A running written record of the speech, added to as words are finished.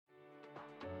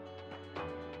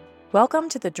Welcome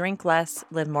to the Drink Less,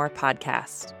 Live More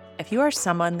podcast. If you are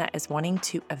someone that is wanting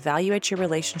to evaluate your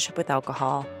relationship with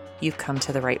alcohol, you've come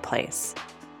to the right place.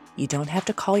 You don't have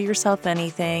to call yourself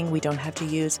anything. We don't have to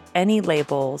use any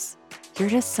labels. You're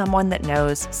just someone that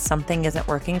knows something isn't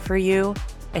working for you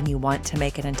and you want to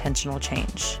make an intentional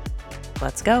change.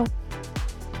 Let's go.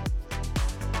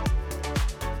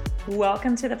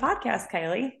 Welcome to the podcast,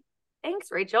 Kiley. Thanks,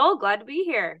 Rachel. Glad to be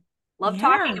here. Love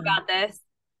talking about this.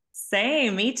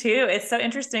 Same, me too. It's so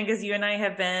interesting because you and I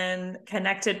have been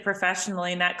connected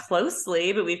professionally, not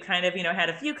closely, but we've kind of, had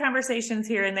a few conversations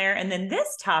here and there. And then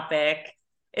this topic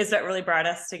is what really brought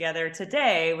us together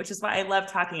today, which is why I love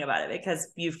talking about it,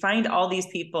 because you find all these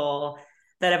people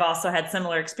that have also had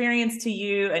similar experience to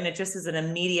you, and it just is an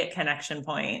immediate connection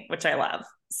point, which I love.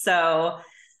 So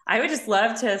I would just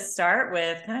love to start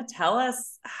with kind of tell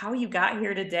us how you got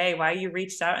here today, why you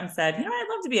reached out and said, I'd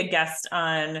love to be a guest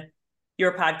on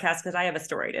your podcast because I have a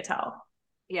story to tell.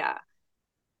 Yeah.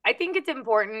 I think it's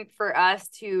important for us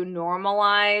to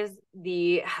normalize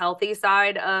the healthy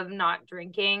side of not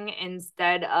drinking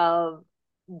instead of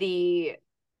the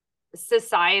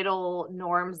societal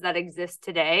norms that exist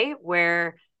today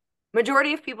where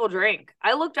majority of people drink.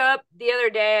 I looked up the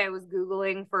other day, I was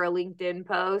Googling for a LinkedIn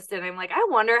post, and I'm like, I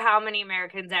wonder how many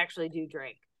Americans actually do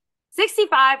drink.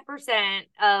 65%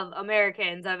 of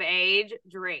Americans of age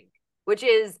drink, which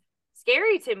is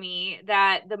scary to me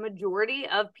that the majority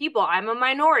of people, I'm a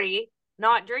minority,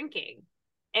 not drinking.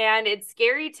 And it's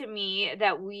scary to me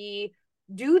that we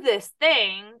do this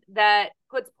thing that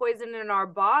puts poison in our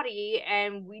body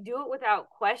and we do it without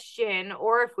question,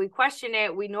 or if we question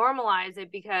it, we normalize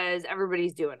it because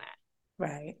everybody's doing it.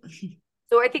 Right.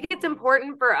 So I think it's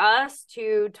important for us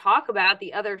to talk about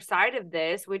the other side of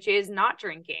this, which is not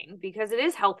drinking, because it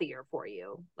is healthier for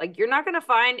you. Like, you're not going to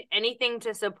find anything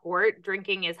to support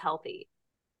drinking is healthy.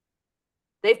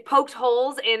 They've poked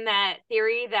holes in that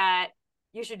theory that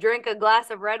you should drink a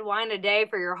glass of red wine a day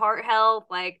for your heart health.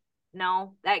 Like,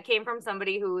 no, that came from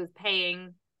somebody who was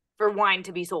paying for wine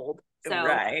to be sold. So,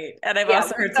 right. And I've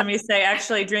also heard somebody say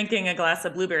actually drinking a glass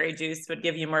of blueberry juice would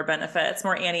give you more benefits,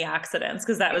 more antioxidants,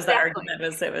 because that was the argument,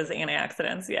 it was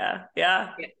antioxidants. Yeah.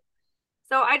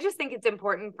 So I just think it's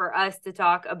important for us to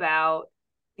talk about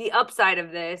the upside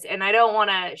of this. And I don't want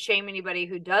to shame anybody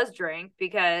who does drink,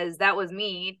 because that was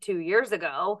me 2 years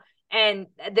ago. And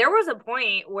there was a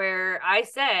point where I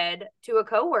said to a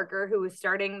coworker who was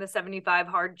starting the 75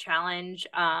 hard challenge,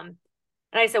 and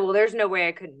I said, well, there's no way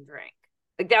I couldn't drink.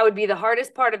 Like, that would be the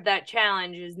hardest part of that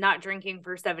challenge, is not drinking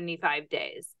for 75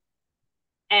 days.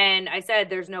 And I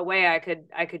said, there's no way I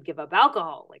could give up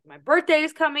alcohol. Like, my birthday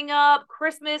is coming up,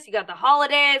 Christmas, you got the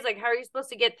holidays. Like, how are you supposed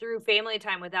to get through family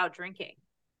time without drinking?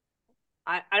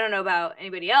 I don't know about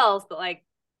anybody else, but like,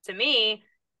 to me,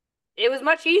 it was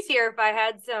much easier if I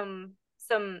had some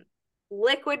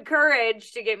liquid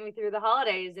courage to get me through the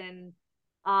holidays. And,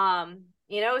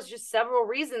 it's just several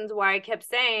reasons why I kept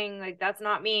saying, like, that's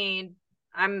not me.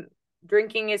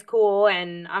 Drinking is cool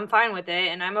and I'm fine with it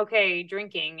and I'm okay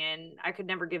drinking, and I could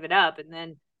never give it up. And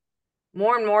then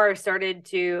more and more I started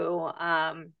to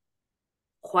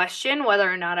question whether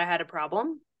or not I had a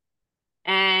problem.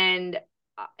 And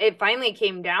it finally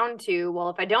came down to, well,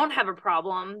 if I don't have a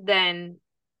problem, then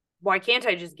why can't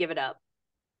I just give it up?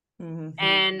 Mm-hmm.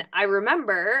 And I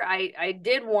remember I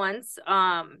did once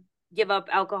give up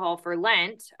alcohol for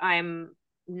Lent. I'm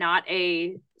not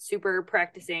a super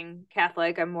practicing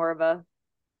Catholic. I'm more of a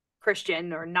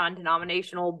Christian or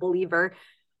non-denominational believer.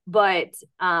 But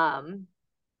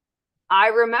I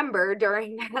remember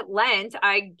during that Lent,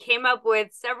 I came up with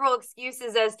several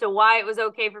excuses as to why it was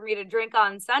okay for me to drink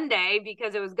on Sunday,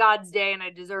 because it was God's day and I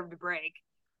deserved a break.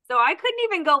 So I couldn't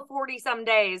even go 40 some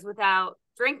days without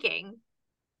drinking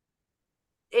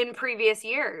in previous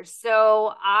years.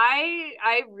 So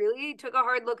I really took a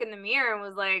hard look in the mirror and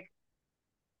was like,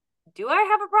 do I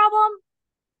have a problem?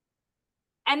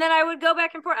 And then I would go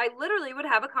back and forth. I literally would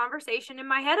have a conversation in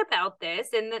my head about this.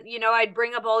 And then, I'd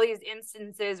bring up all these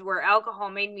instances where alcohol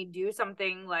made me do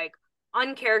something like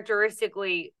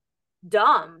uncharacteristically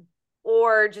dumb,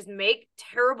 or just make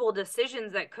terrible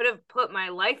decisions that could have put my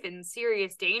life in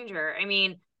serious danger. I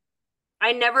mean,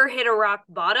 I never hit a rock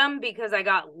bottom because I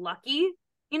got lucky,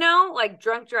 like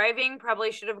drunk driving,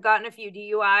 probably should have gotten a few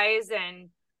DUIs,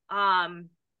 and,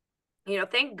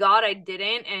 thank God I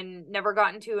didn't and never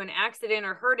got into an accident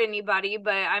or hurt anybody.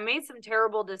 But I made some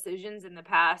terrible decisions in the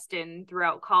past and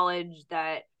throughout college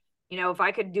that, if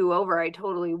I could do over, I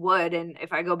totally would. And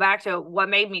if I go back to what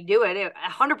made me do it,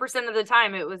 100% of the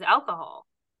time it was alcohol.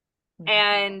 Mm-hmm.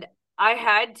 And I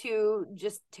had to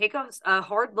just take a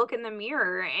hard look in the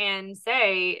mirror and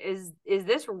say, is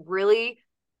this really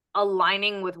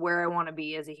aligning with where I want to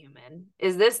be as a human?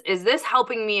 Is this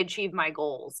helping me achieve my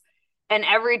goals? And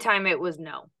every time it was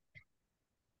no.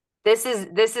 This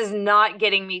is not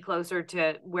getting me closer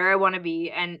to where I want to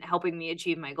be and helping me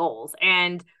achieve my goals.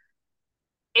 And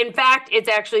in fact, it's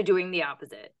actually doing the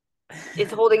opposite.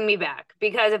 It's holding me back,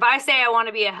 because if I say I want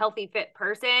to be a healthy, fit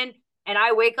person and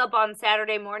I wake up on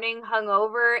Saturday morning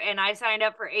hungover and I signed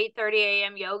up for 8:30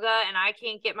 a.m. yoga and I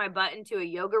can't get my butt into a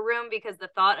yoga room because the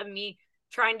thought of me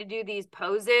trying to do these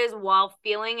poses while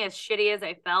feeling as shitty as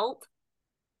I felt,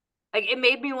 like, it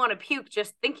made me want to puke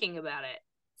just thinking about it.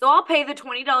 So I'll pay the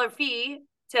 $20 fee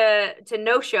to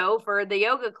no show for the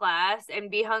yoga class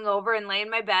and be hungover and lay in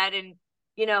my bed. And,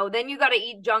 then you got to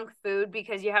eat junk food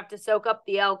because you have to soak up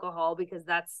the alcohol, because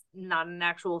that's not an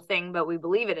actual thing, but we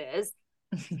believe it is.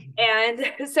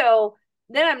 And so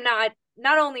then I'm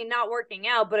not only not working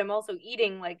out, but I'm also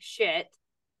eating like shit.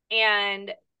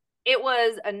 And it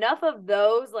was enough of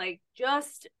those, like,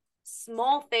 just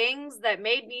small things that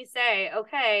made me say,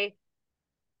 okay,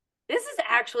 this is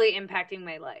actually impacting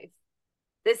my life.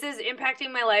 This is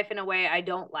impacting my life in a way I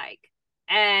don't like.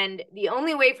 And the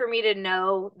only way for me to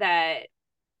know that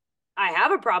I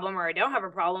have a problem or I don't have a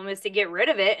problem is to get rid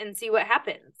of it and see what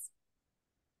happens.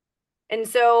 And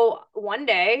so one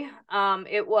day,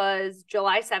 it was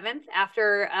July 7th,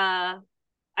 after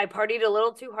I partied a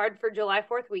little too hard for July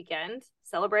 4th weekend,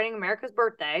 celebrating America's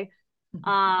birthday.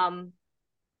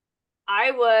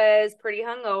 I was pretty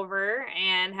hungover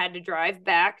and had to drive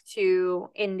back to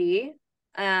Indy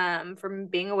from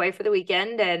being away for the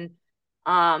weekend. And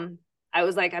I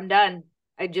was like, I'm done.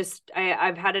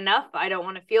 I've had enough. I don't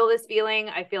want to feel this feeling.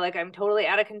 I feel like I'm totally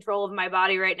out of control of my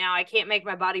body right now. I can't make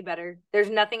my body better. There's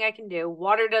nothing I can do.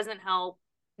 Water doesn't help.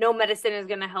 No medicine is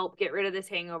going to help get rid of this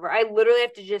hangover. I literally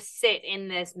have to just sit in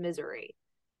this misery,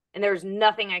 and there's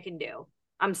nothing I can do.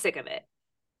 I'm sick of it.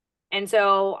 And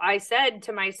so I said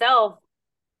to myself,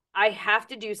 I have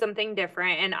to do something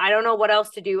different. And I don't know what else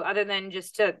to do other than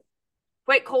just to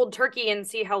quit cold turkey and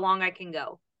see how long I can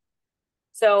go.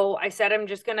 So I said, I'm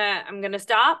going to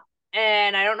stop,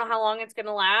 and I don't know how long it's going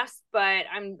to last, but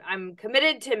I'm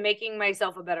committed to making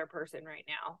myself a better person right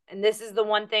now. And this is the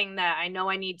one thing that I know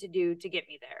I need to do to get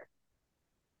me there.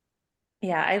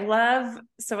 Yeah, I love,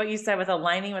 so what you said with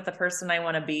aligning with the person I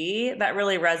want to be, that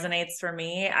really resonates for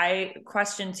me. I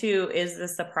question too, is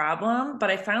this a problem? But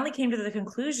I finally came to the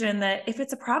conclusion that if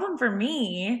it's a problem for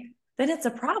me, then it's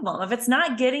a problem. If it's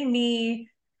not getting me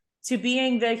to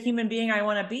being the human being I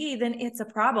want to be, then it's a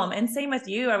problem. And same with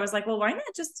you. I was like, well, why not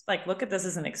just like look at this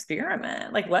as an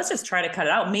experiment? Like, let's just try to cut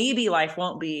it out. Maybe life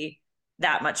won't be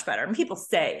that much better. And people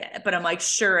say it, but I'm like,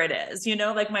 sure it is,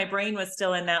 like my brain was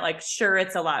still in that, like, sure,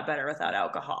 it's a lot better without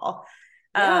alcohol.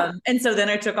 Yeah. And so then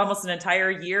I took almost an entire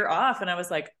year off, and I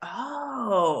was like,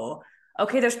 oh,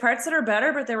 okay, there's parts that are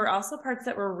better, but there were also parts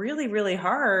that were really, really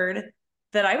hard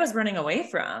that I was running away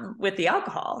from with the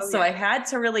alcohol. Oh, so yeah. I had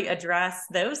to really address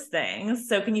those things.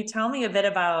 So can you tell me a bit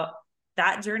about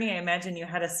that journey? I imagine you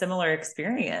had a similar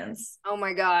experience. Oh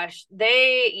my gosh.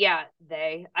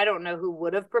 I don't know who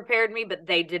would have prepared me, but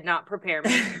they did not prepare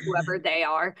me, whoever they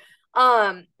are.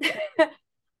 When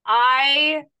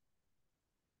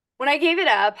I gave it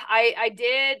up, I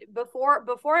did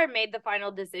before I made the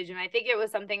final decision. I think it was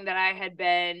something that I had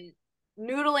been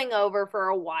noodling over for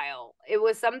a while. It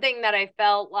was something that I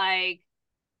felt like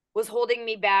was holding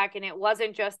me back. And it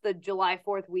wasn't just the July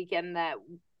 4th weekend that,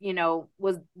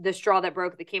 was the straw that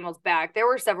broke the camel's back. There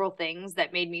were several things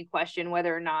that made me question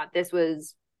whether or not this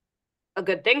was a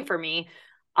good thing for me.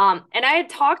 And I had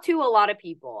talked to a lot of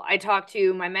people. I talked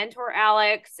to my mentor,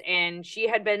 Alex, and she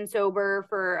had been sober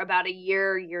for about a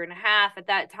year and a half at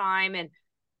that time. And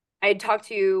I had talked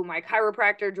to my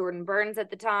chiropractor, Jordan Burns, at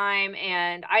the time.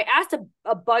 And I asked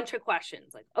a bunch of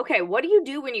questions like, okay, what do you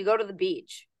do when you go to the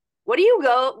beach? What do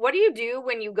you do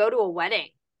when you go to a wedding?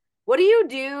 What do you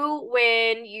do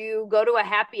when you go to a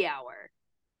happy hour?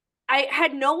 I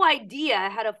had no idea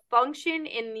how to function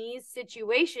in these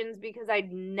situations because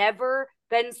I'd never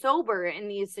been sober in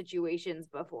these situations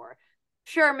before.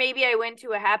 Sure, maybe I went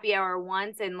to a happy hour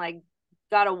once and like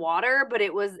got a water, but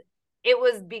it was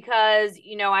because,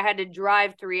 I had to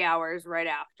drive 3 hours right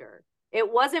after. It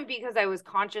wasn't because I was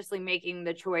consciously making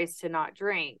the choice to not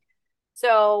drink.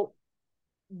 So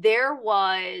there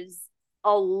was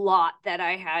a lot that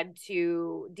I had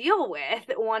to deal with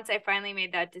once I finally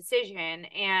made that decision.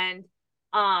 And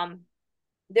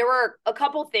there were a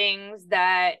couple things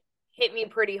that hit me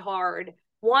pretty hard.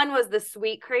 One was the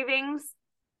sweet cravings.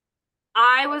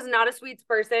 I was not a sweets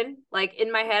person. Like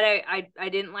in my head, I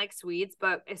didn't like sweets,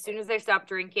 but as soon as I stopped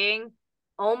drinking,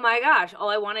 oh my gosh, all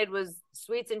I wanted was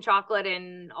sweets and chocolate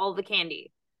and all the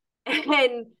candy.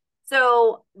 And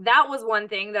So that was one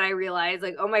thing that I realized,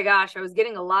 like, oh my gosh, I was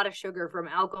getting a lot of sugar from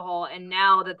alcohol. And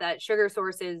now that that sugar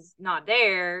source is not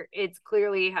there, it's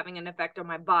clearly having an effect on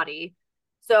my body.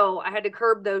 So I had to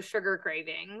curb those sugar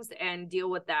cravings and deal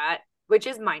with that, which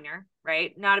is minor,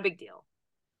 right? Not a big deal.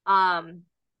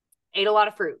 Ate a lot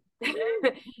of fruit.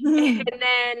 And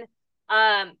then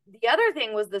the other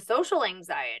thing was the social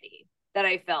anxiety that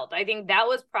I felt. I think that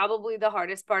was probably the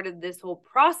hardest part of this whole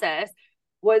process,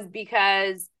 was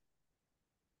because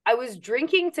I was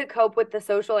drinking to cope with the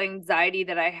social anxiety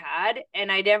that I had,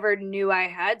 and I never knew I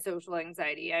had social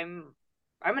anxiety. I'm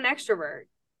an extrovert.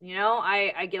 You know,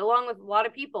 I get along with a lot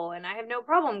of people and I have no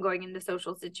problem going into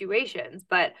social situations,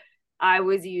 but I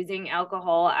was using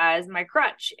alcohol as my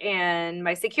crutch and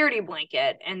my security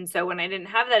blanket. And so when I didn't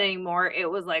have that anymore, it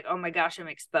was like, oh my gosh, I'm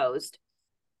exposed.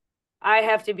 I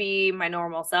have to be my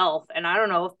normal self. And I don't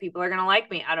know if people are going to like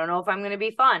me. I don't know if I'm going to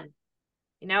be fun.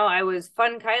 You know, I was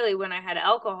fun Kiley when I had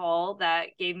alcohol.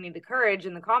 That gave me the courage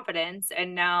and the confidence.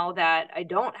 And now that I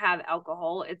don't have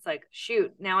alcohol, it's like,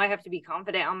 shoot, now I have to be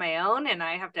confident on my own and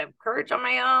I have to have courage on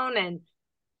my own. And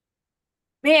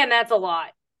man, that's a lot.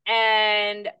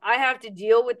 And I have to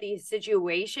deal with these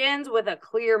situations with a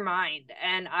clear mind.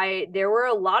 And there were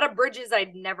a lot of bridges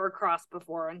I'd never crossed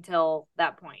before until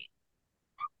that point.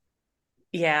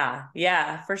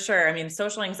 Yeah, for sure. I mean,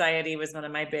 social anxiety was one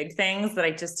of my big things that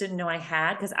I just didn't know I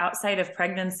had, because outside of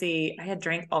pregnancy, I had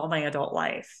drank all my adult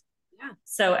life. Yeah.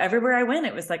 So everywhere I went,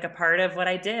 it was like a part of what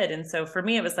I did. And so for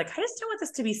me, it was like, I just don't want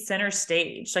this to be center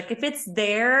stage. Like if it's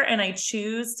there and I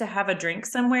choose to have a drink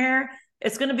somewhere,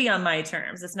 it's going to be on my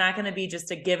terms. It's not going to be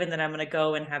just a given that I'm going to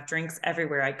go and have drinks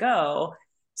everywhere I go.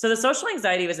 So the social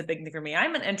anxiety was a big thing for me.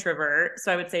 I'm an introvert,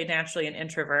 so I would say naturally an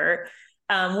introvert.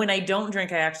 When I don't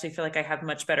drink, I actually feel like I have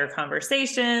much better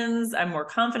conversations. I'm more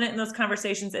confident in those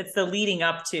conversations. It's the leading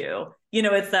up to,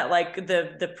 it's that like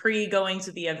the pre going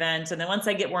to the event. And then once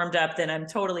I get warmed up, then I'm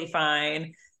totally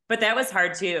fine. But that was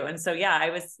hard too. And so, yeah, I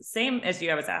was same as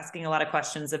you. I was asking a lot of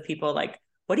questions of people like,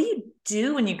 what do you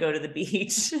do when you go to the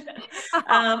beach? And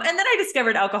then I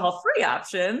discovered alcohol-free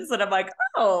options. And I'm like,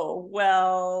 oh,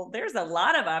 well, there's a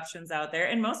lot of options out there.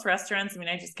 And most restaurants, I mean,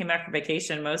 I just came back from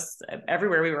vacation. Most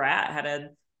everywhere we were at had a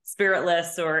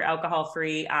spiritless or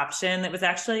alcohol-free option that was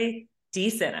actually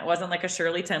decent. It wasn't like a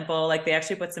Shirley Temple. Like they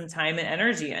actually put some time and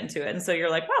energy into it. And so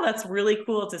you're like, wow, that's really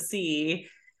cool to see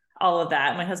all of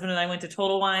that. My husband and I went to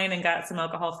Total Wine and got some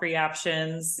alcohol-free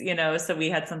options, so we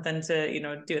had something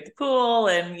to, do at the pool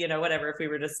and, whatever, if we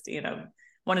were just,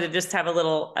 wanted to just have a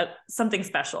little, something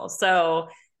special. So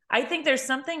I think there's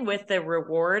something with the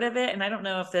reward of it. And I don't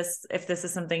know if this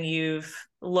is something you've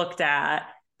looked at,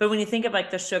 but when you think of like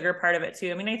the sugar part of it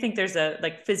too, I mean, I think there's a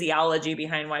like physiology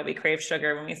behind why we crave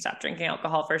sugar when we stop drinking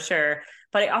alcohol for sure.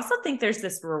 But I also think there's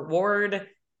this reward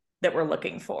that we're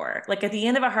looking for. Like at the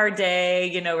end of a hard day,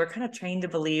 we're kind of trained to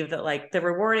believe that like the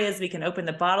reward is we can open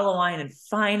the bottle of wine and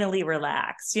finally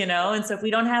relax, And so if we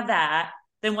don't have that,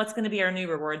 then what's going to be our new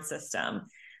reward system?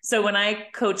 So when I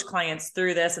coach clients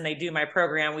through this and they do my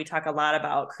program, we talk a lot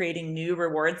about creating new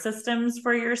reward systems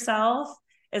for yourself.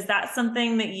 Is that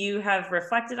something that you have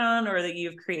reflected on or that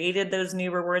you've created those new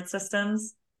reward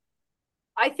systems?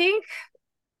 I think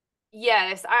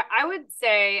yes, I would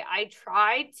say I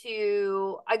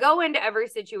go into every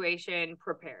situation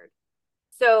prepared.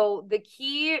 So the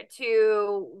key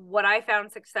to what I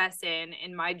found success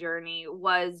in my journey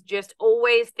was just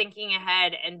always thinking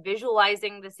ahead and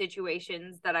visualizing the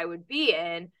situations that I would be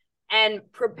in and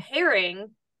preparing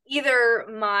either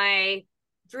my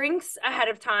drinks ahead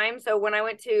of time. So when I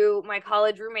went to my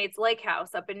college roommate's lake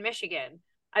house up in Michigan,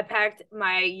 I packed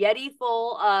my Yeti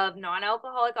full of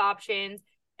non-alcoholic options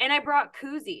and I brought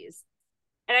koozies.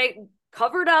 And I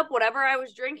covered up whatever I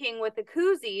was drinking with the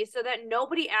koozie so that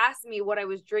nobody asked me what I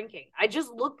was drinking. I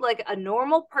just looked like a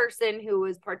normal person who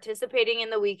was participating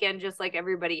in the weekend just like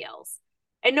everybody else.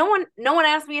 And no one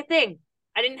asked me a thing.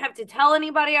 I didn't have to tell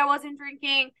anybody I wasn't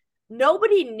drinking.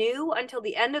 Nobody knew until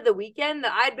the end of the weekend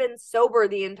that I'd been sober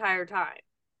the entire time.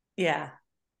 Yeah.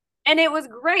 And it was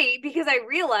great because I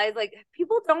realized like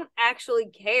people don't actually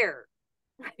care.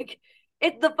 Like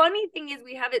the funny thing is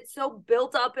we have it so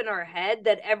built up in our head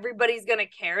that everybody's going to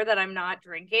care that I'm not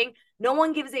drinking. No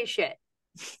one gives a shit.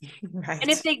 Right. And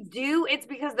if they do, it's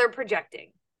because they're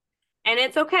projecting. And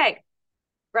it's okay.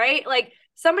 Right? Like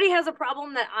somebody has a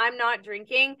problem that I'm not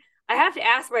drinking. I have to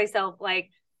ask myself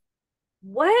like,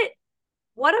 what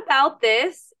about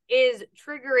this is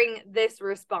triggering this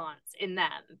response in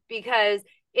them? Because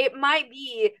it might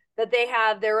be that they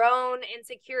have their own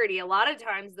insecurity. A lot of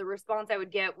times the response I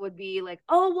would get would be like,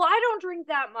 oh, well, I don't drink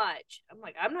that much. I'm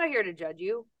like, I'm not here to judge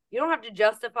you. You don't have to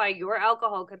justify your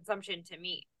alcohol consumption to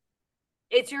me.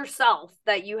 it's yourself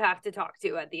that you have to talk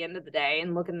to at the end of the day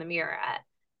and look in the mirror at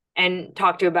and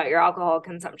talk to about your alcohol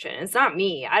consumption. It's not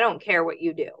me. I don't care what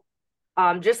you do.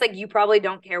 Just like you probably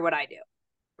don't care what I do,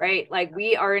 right? Like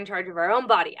we are in charge of our own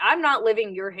body. I'm not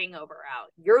living your hangover out.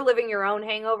 You're living your own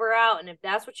hangover out. And if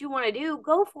that's what you want to do,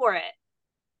 go for it.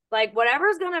 Like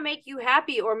whatever's going to make you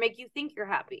happy or make you think you're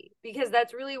happy, because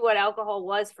that's really what alcohol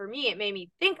was for me. It made me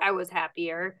think I was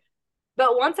happier.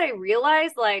 But once I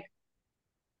realized, like,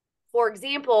 for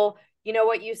example, you know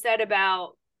what you said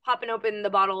about popping open the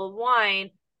bottle of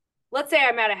wine. Let's say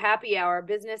I'm at a happy hour,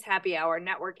 business happy hour,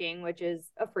 networking, which is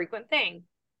a frequent thing.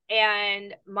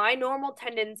 And my normal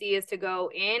tendency is to go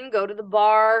to the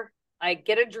bar, like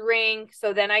get a drink.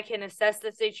 So then I can assess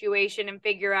the situation and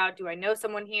figure out, do I know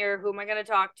someone here? Who am I going to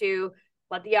talk to?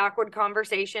 Let the awkward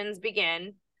conversations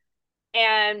begin.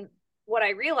 And what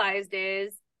I realized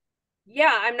is,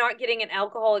 yeah, I'm not getting an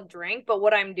alcoholic drink, but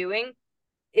what I'm doing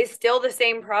is still the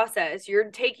same process.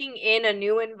 You're taking in a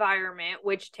new environment,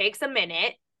 which takes a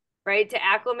minute, right, to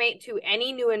acclimate to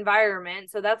any new environment.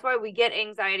 So that's why we get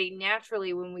anxiety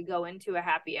naturally when we go into a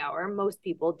happy hour. Most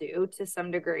people do to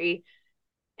some degree.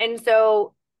 And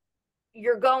so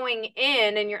you're going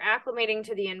in and you're acclimating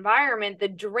to the environment. The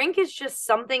drink is just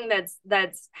something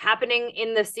that's happening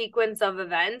in the sequence of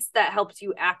events that helps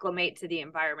you acclimate to the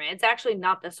environment. It's actually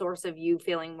not the source of you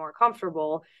feeling more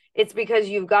comfortable. It's because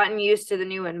you've gotten used to the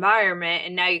new environment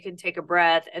and now you can take a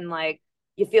breath and like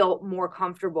you feel more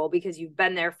comfortable because you've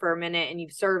been there for a minute and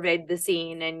you've surveyed the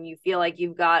scene and you feel like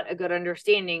you've got a good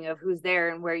understanding of who's there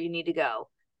and where you need to go.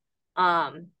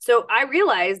 So I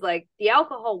realized like the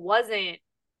alcohol wasn't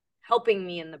helping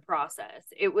me in the process.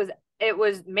 It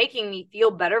was making me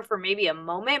feel better for maybe a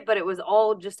moment, but it was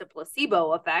all just a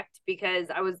placebo effect because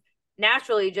I was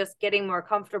naturally just getting more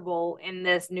comfortable in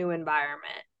this new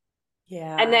environment.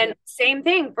 Yeah. And then same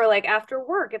thing for like after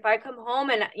work. If I come home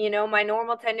and, you know, my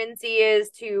normal tendency is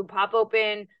to pop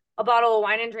open a bottle of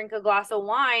wine and drink a glass of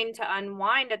wine to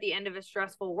unwind at the end of a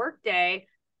stressful work day,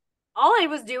 all I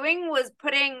was doing was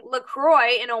putting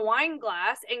LaCroix in a wine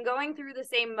glass and going through the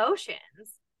same motions.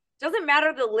 Doesn't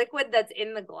matter the liquid that's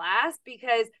in the glass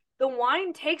because the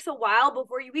wine takes a while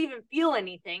before you even feel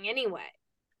anything anyway.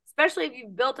 Especially if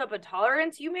you've built up a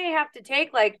tolerance, you may have to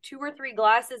take like 2 or 3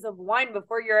 glasses of wine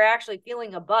before you're actually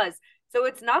feeling a buzz. So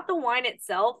it's not the wine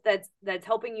itself that's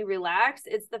helping you relax.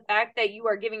 It's the fact that you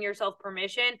are giving yourself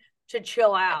permission to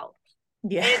chill out.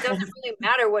 Yeah. And it doesn't really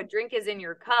matter what drink is in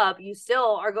your cup. You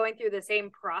still are going through the same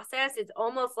process. It's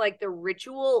almost like the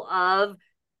ritual of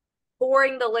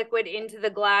pouring the liquid into the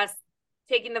glass,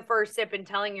 taking the first sip and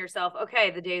telling yourself,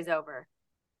 okay, the day's over.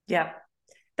 Yeah.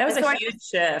 That was a huge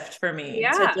shift for me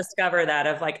to discover that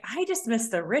of like, I just missed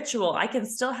the ritual. I can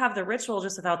still have the ritual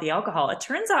just without the alcohol. It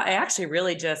turns out I actually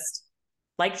really just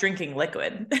like drinking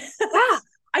liquid. Yeah.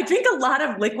 I drink a lot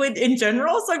of liquid in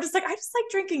general. So I'm just like, I just like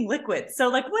drinking liquid. So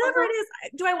like whatever it is,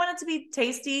 do I want it to be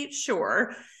tasty?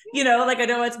 Sure. You know, like I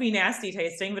don't want it to be nasty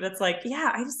tasting, but it's like,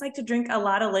 yeah, I just like to drink a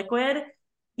lot of liquid.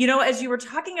 You know, as you were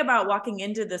talking about walking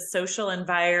into the social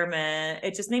environment,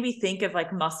 it just made me think of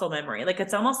like muscle memory. Like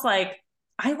it's almost like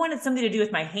I wanted something to do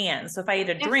with my hands. So if I had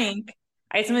a drink,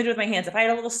 I had something to do with my hands. If I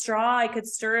had a little straw, I could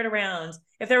stir it around.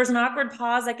 If there was an awkward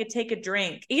pause, I could take a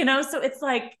drink, you know? So it's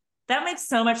like, that makes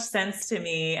so much sense to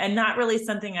me and not really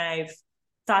something I've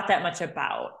thought that much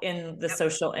about in the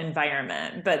social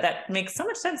environment, but that makes so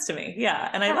much sense to me. Yeah.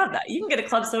 And I love that. You can get a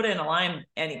club soda and a lime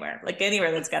anywhere, like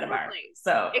anywhere that's got a bar.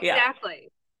 So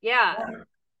exactly. Yeah.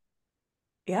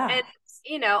 Yeah. And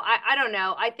you know, I don't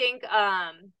know. I think,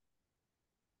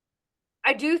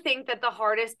 I do think that the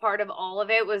hardest part of all of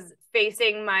it was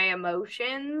facing my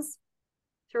emotions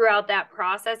throughout that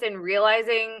process and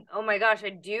realizing, oh my gosh, I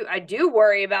do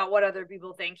worry about what other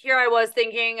people think. Here I was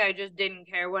thinking I just didn't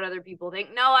care what other people think.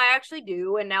 No, I actually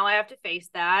do. And now I have to face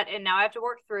that. And now I have to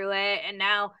work through it. And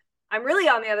now I'm really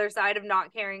on the other side of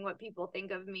not caring what people think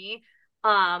of me.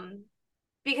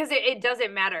 Because it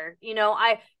doesn't matter, you know,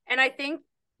 I think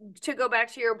to go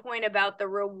back to your point about the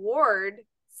reward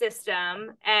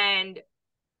system and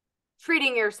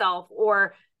treating yourself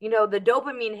or, you know, the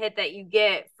dopamine hit that you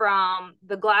get from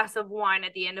the glass of wine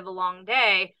at the end of a long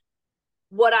day,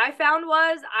 what I found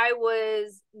was I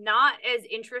was not as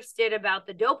interested about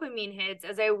the dopamine hits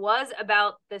as I was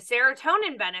about the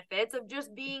serotonin benefits of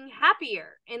just being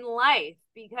happier in life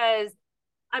because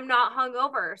I'm not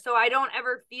hungover. So I don't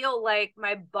ever feel like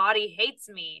my body hates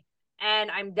me and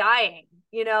I'm dying,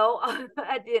 you know,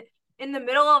 in the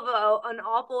middle of an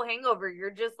awful hangover.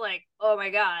 You're just like, oh my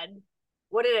God,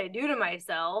 what did I do to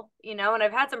myself? You know, and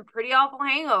I've had some pretty awful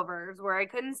hangovers where I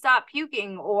couldn't stop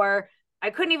puking or I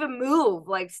couldn't even move.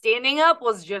 Like standing up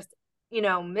was just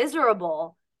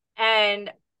miserable.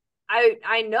 And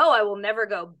I know I will never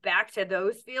go back to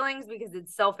those feelings because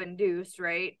it's self-induced,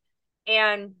 right?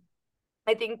 And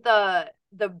I think the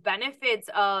benefits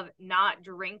of not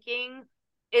drinking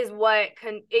is what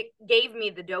it gave me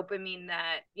the dopamine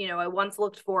that, I once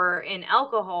looked for in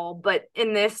alcohol. But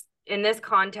in this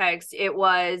context, it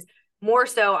was more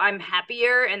so I'm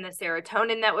happier, and the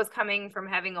serotonin that was coming from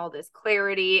having all this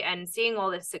clarity and seeing all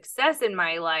this success in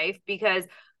my life, because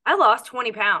I lost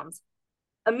 20 pounds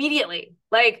immediately.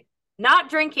 Like, not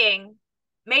drinking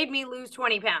made me lose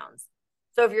 20 pounds.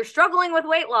 So if you're struggling with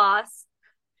weight loss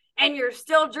and you're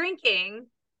still drinking,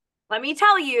 let me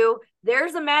tell you,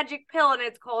 there's a magic pill, and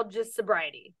it's called just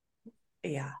sobriety.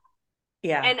 Yeah.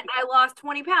 Yeah. And I lost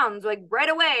 20 pounds like right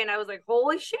away. And I was like,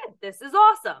 holy shit, this is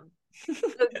awesome.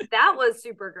 So that was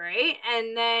super great.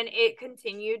 And then it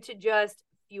continued to just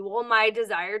fuel my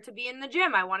desire to be in the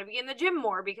gym. I want to be in the gym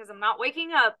more because I'm not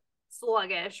waking up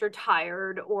sluggish or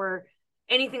tired or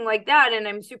anything like that. And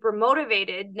I'm super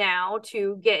motivated now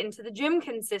to get into the gym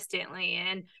consistently.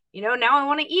 And, now I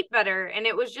want to eat better. And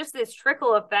it was just this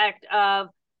trickle effect of,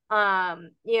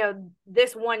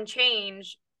 this one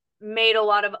change made a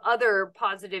lot of other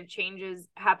positive changes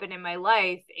happen in my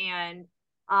life. And,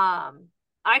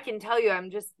 I can tell you, I'm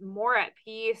just more at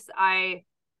peace. I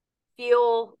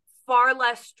feel far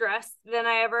less stressed than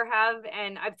I ever have.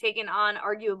 And I've taken on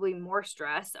arguably more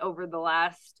stress over the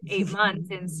last 8 months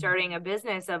in starting a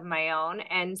business of my own.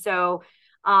 And so,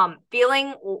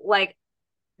 feeling like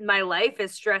my life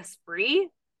is stress-free,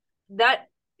 that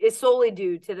is solely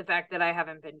due to the fact that I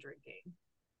haven't been drinking.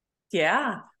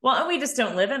 Yeah. Well, and we just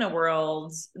don't live in a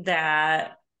world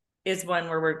that is one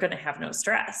where we're going to have no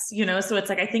stress, So it's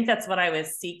like, I think that's what I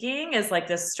was seeking, is like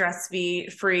this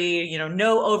free,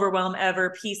 no overwhelm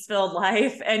ever, peace-filled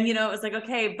life. And, it was like,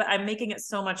 okay, but I'm making it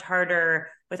so much harder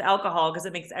with alcohol because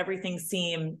it makes everything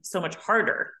seem so much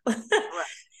harder. Right.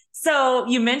 So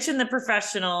you mentioned the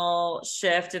professional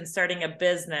shift and starting a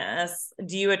business.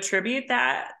 Do you attribute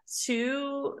that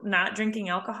to not drinking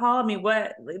alcohol? I mean,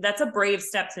 that's a brave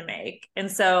step to make. And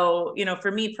so,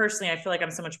 for me personally, I feel like I'm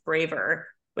so much braver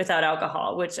without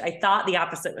alcohol, which I thought the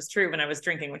opposite was true when I was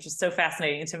drinking, which is so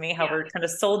fascinating to me, how we're kind of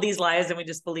sold these lies and we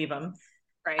just believe them.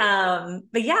 Right.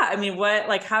 But yeah, I mean,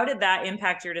 how did that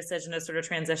impact your decision to sort of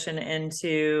transition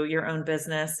into your own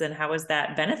business, and how has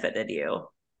that benefited you?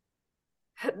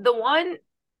 The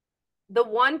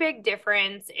one big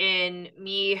difference in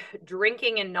me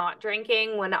drinking and not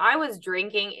drinking, when I was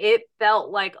drinking, it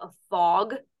felt like a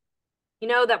fog,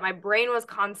 that my brain was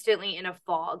constantly in a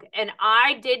fog. And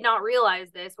I did not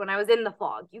realize this when I was in the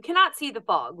fog. You cannot see the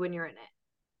fog when you're in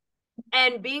it.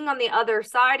 And being on the other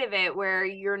side of it, where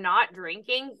you're not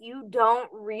drinking, you don't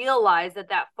realize that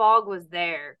fog was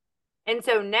there. And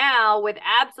so now, with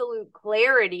absolute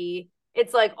clarity,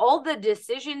 it's like all the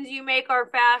decisions you make are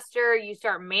faster. You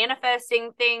start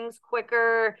manifesting things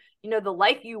quicker. The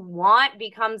life you want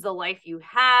becomes the life you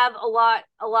have a lot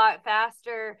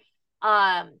faster.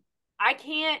 I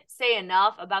can't say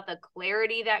enough about the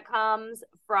clarity that comes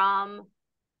from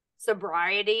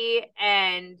sobriety.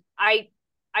 And I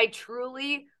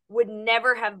truly would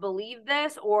never have believed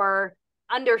this or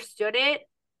understood it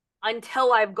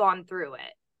until I've gone through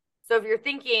it. So if you're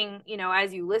thinking,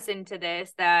 as you listen to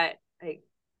this, that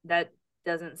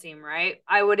doesn't seem right,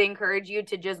 I would encourage you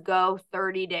to just go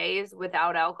 30 days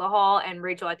without alcohol. And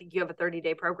Rachel, I think you have a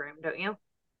 30-day program, don't you?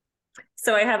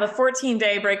 So I have a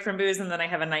 14-day break from booze, and then I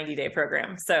have a 90-day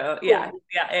program. So yeah, cool.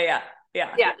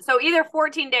 Yeah. So either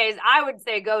 14 days, I would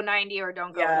say go 90 or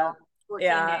don't go. Yeah.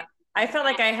 14 days. I felt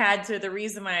like I had to. The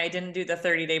reason why I didn't do the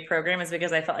 30-day program is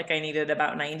because I felt like I needed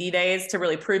about 90 days to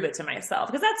really prove it to myself,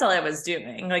 because that's all I was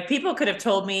doing. Like, people could have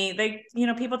told me,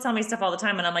 people tell me stuff all the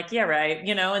time and I'm like, yeah, right.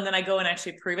 And then I go and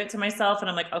actually prove it to myself. And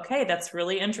I'm like, okay, that's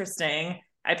really interesting.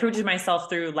 I proved it to myself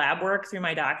through lab work, through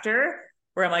my doctor,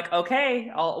 where I'm like, okay,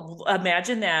 I'll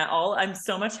imagine that I'm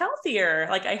so much healthier.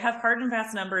 Like, I have hard and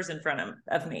fast numbers in front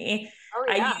of me. Oh,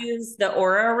 yeah. I use the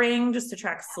Aura ring just to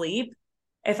track sleep.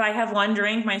 If I have one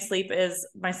drink, my sleep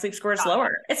score is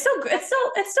lower. It's still good. It's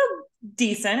still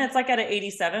decent. It's like at an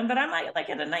 87, but I'm like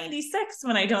at a 96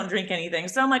 when I don't drink anything.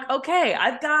 So I'm like, okay,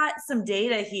 I've got some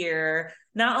data here,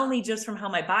 not only just from how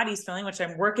my body's feeling, which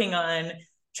I'm working on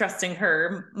trusting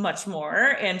her much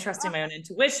more, and trusting my own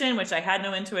intuition, which I had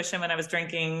no intuition when I was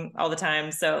drinking all the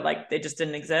time. So like, they just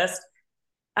didn't exist.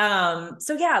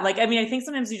 So yeah, like, I mean, I think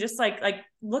sometimes you just like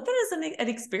look at it as an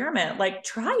experiment, like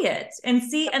try it and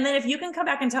see. And then if you can come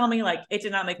back and tell me like, it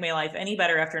did not make my life any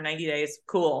better after 90 days,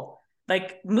 cool.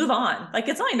 Like, move on. Like,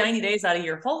 it's only 90 days out of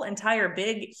your whole entire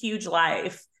big, huge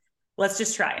life. Let's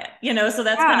just try it, So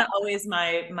that's kind of always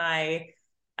my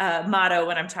motto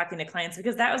when I'm talking to clients,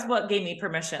 because that was what gave me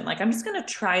permission. Like, I'm just going to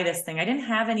try this thing. I didn't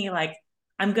have any, like,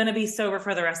 I'm going to be sober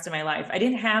for the rest of my life. I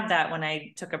didn't have that when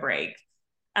I took a break.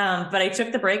 But I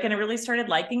took the break and I really started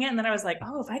liking it. And then I was like,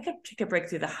 oh, if I could take a break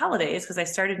through the holidays, because I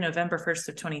started November 1st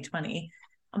of 2020.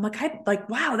 I'm like,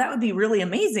 wow, that would be really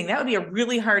amazing. That would be a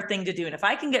really hard thing to do. And if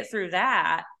I can get through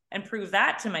that and prove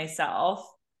that to myself,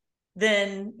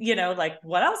 then, like,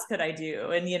 what else could I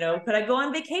do? And, could I go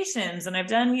on vacations? And I've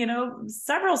done,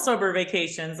 several sober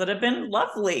vacations that have been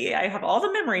lovely. I have all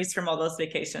the memories from all those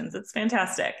vacations. It's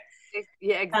fantastic.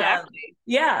 Yeah, exactly.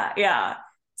 Yeah. Yeah.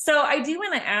 So I do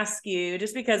want to ask you,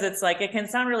 just because it's like, it can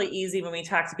sound really easy when we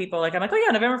talk to people, like, I'm like, oh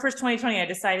yeah, November 1st, 2020, I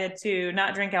decided to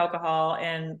not drink alcohol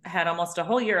and had almost a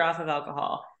whole year off of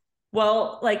alcohol.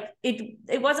 Well, like,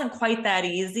 it wasn't quite that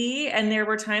easy. And there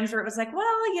were times where it was like, well,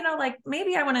 like,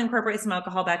 maybe I want to incorporate some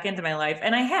alcohol back into my life.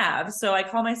 And I have. So I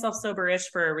call myself sober-ish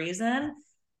for a reason.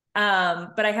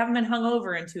 But I haven't been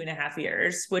hungover in 2.5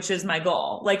 years, which is my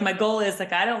goal. Like, my goal is,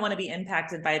 like, I don't want to be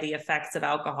impacted by the effects of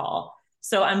alcohol.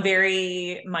 So I'm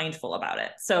very mindful about it.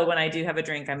 So when I do have a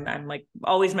drink, I'm like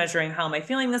always measuring, how am I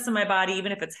feeling this in my body?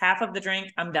 Even if it's half of the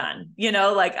drink, I'm done,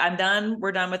 like, I'm done.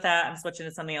 We're done with that. I'm switching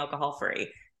to something alcohol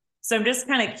free. So I'm just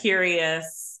kind of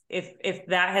curious if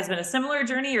that has been a similar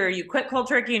journey, or you quit cold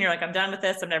turkey and you're like, I'm done with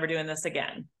this. I'm never doing this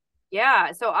again.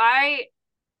 Yeah. So I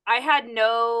had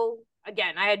no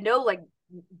like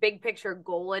big picture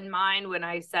goal in mind when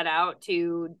I set out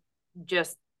to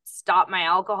just stop my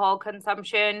alcohol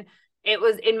consumption. It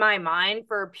was in my mind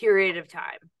for a period of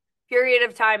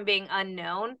time being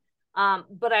unknown.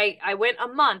 But I went a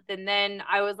month, and then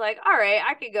I was like, all right,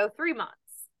 I could go 3 months.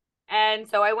 And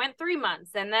so I went 3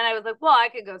 months, and then I was like, well, I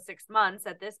could go 6 months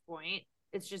at this point.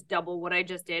 It's just double what I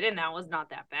just did. And that was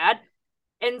not that bad.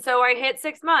 And so I hit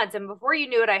 6 months, and before you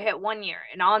knew it, I hit 1 year.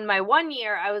 And on my 1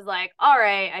 year, I was like, all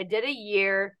right, I did a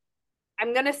year.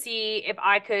 I'm going to see if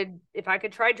I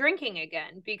could try drinking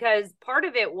again, because part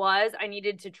of it was I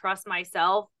needed to trust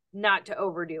myself not to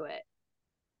overdo it.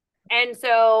 And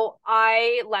so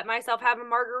I let myself have a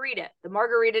margarita. The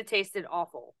margarita tasted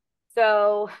awful.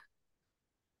 So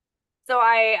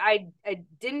I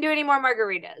didn't do any more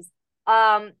margaritas.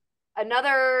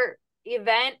 Another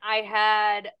event, I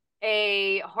had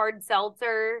a hard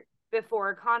seltzer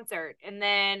before a concert, and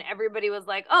then everybody was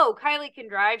like, oh, Kiley can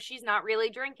drive, she's not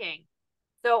really drinking.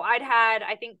 So I'd had,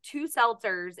 I think, 2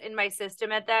 seltzers in my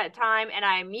system at that time, and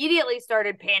I immediately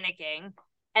started panicking,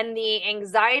 and the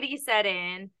anxiety set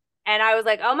in, and I was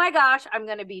like, oh my gosh, I'm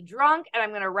going to be drunk, and I'm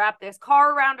going to wrap this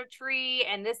car around a tree,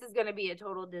 and this is going to be a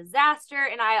total disaster.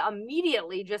 And I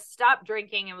immediately just stopped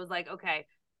drinking and was like, okay,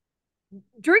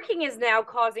 drinking is now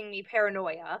causing me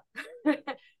paranoia.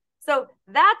 So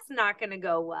that's not going to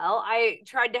go well. I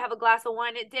tried to have a glass of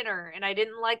wine at dinner, and I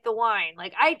didn't like the wine.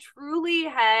 Like, I truly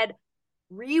had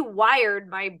rewired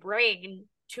my brain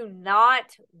to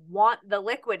not want the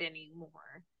liquid anymore.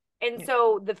 And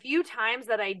so the few times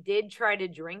that I did try to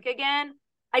drink again,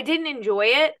 I didn't enjoy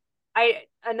it.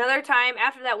 Another time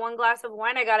after that 1 glass of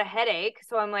wine, I got a headache.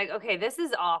 So I'm like, okay, this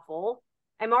is awful.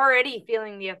 I'm already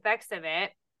feeling the effects of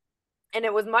it. And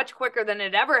it was much quicker than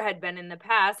it ever had been in the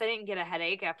past. I didn't get a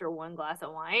headache after 1 glass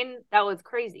of wine. That was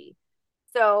crazy.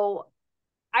 So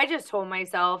I just told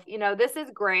myself, this is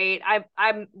great.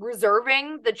 I'm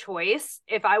reserving the choice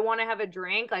if I want to have a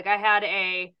drink. Like, I had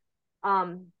a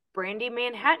brandy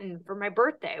Manhattan for my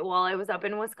birthday while I was up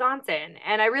in Wisconsin,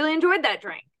 and I really enjoyed that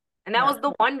drink. And that was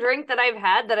the one drink that I've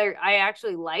had that I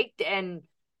actually liked, and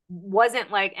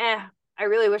wasn't like, I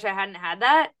really wish I hadn't had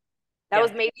that. That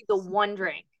was maybe the one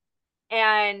drink.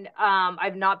 And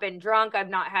I've not been drunk. I've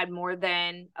not had more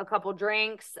than a couple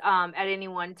drinks at any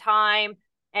one time.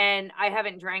 And I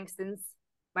haven't drank since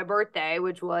my birthday,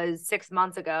 which was 6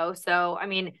 months ago. So, I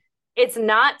mean, it's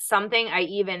not something I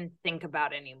even think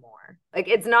about anymore. Like,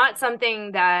 it's not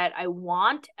something that I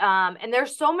want. And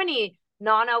there's so many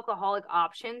non-alcoholic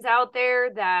options out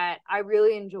there that I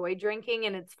really enjoy drinking.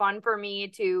 And it's fun for me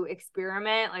to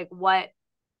experiment, like, what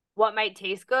might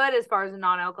taste good as far as a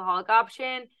non-alcoholic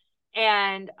option.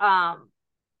 And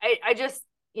I just,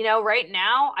 right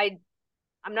now,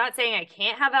 I'm not saying I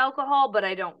can't have alcohol, but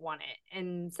I don't want it.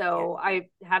 And so I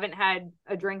haven't had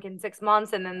a drink in 6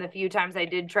 months. And then the few times I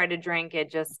did try to drink,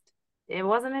 it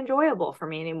wasn't enjoyable for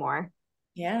me anymore.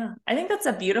 Yeah, I think that's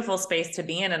a beautiful space to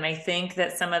be in. And I think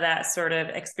that some of that sort of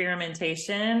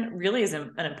experimentation really is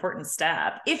an important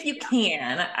step. If you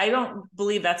can, I don't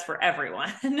believe that's for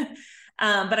everyone.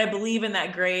 But I believe in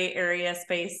that gray area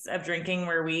space of drinking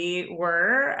where we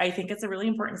were. I think it's a really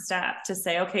important step to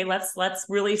say, okay, let's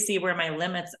really see where my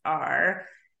limits are.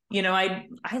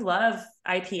 I love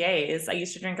IPAs. I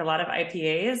used to drink a lot of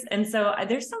IPAs. And so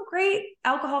there's some great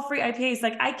alcohol-free IPAs.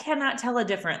 Like I cannot tell a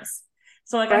difference.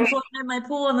 So like I'm floating in my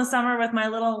pool in the summer with my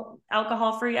little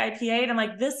alcohol-free IPA and I'm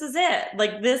like, this is it.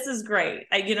 Like, this is great.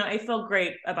 I feel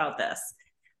great about this.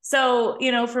 So,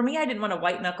 for me, I didn't want to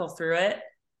white knuckle through it.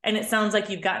 And it sounds like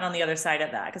you've gotten on the other side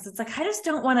of that because it's like, I just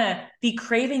don't want to be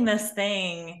craving this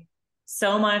thing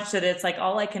so much that it's like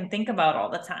all I can think about all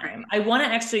the time. I want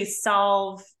to actually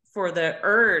solve for the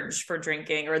urge for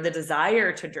drinking or the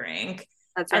desire to drink.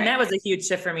 That's right. And that was a huge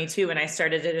shift for me too. When I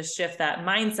started to just shift that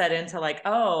mindset into like,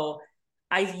 oh,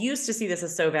 I used to see this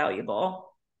as so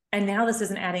valuable. And now this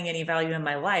isn't adding any value in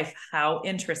my life. How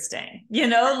interesting,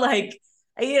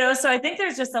 so I think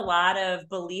there's just a lot of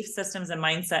belief systems and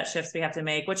mindset shifts we have to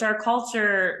make, which our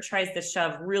culture tries to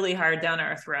shove really hard down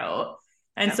our throat.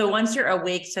 And so once you're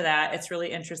awake to that, it's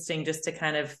really interesting just to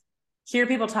kind of hear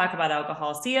people talk about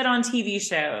alcohol, see it on TV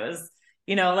shows.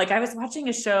 Like I was watching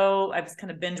a show, I was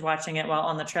kind of binge watching it while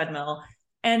on the treadmill.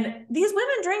 And these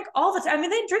women drink all the time. I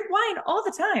mean, they drink wine all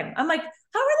the time. I'm like,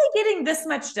 how are they getting this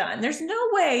much done? There's no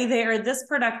way they are this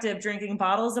productive drinking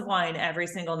bottles of wine every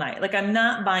single night. Like, I'm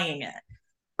not buying it.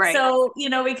 Right. So,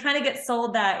 we kind of get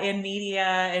sold that in media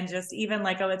and just even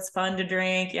like, oh, it's fun to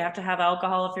drink. You have to have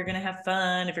alcohol if you're going to have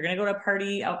fun. If you're going to go to a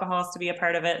party, alcohol has to be a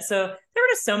part of it. So there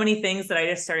were just so many things that I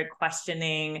just started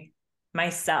questioning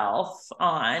myself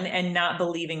on and not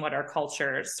believing what our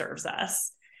culture serves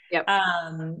us. Yep.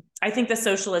 I think the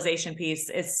socialization piece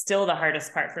is still the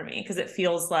hardest part for me because it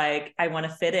feels like I want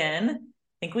to fit in. I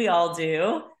think we all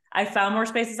do. I found more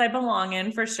spaces I belong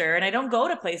in for sure. And I don't go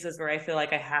to places where I feel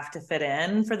like I have to fit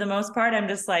in for the most part. I'm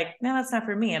just like, no, that's not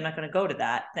for me. I'm not going to go to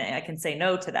that thing. I can say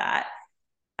no to that.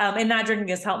 And not drinking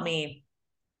has helped me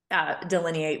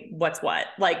delineate what's what.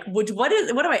 Like, what do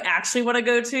I actually want to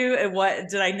go to? And what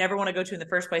did I never want to go to in the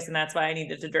first place? And that's why I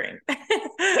needed to drink.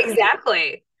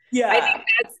 Exactly. Yeah. I think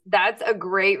that's a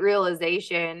great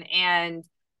realization. And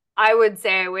I would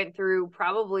say I went through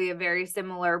probably a very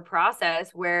similar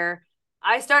process where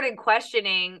I started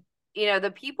questioning,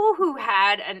 the people who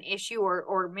had an issue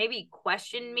or maybe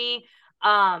questioned me.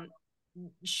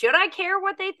 Should I care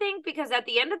what they think? Because at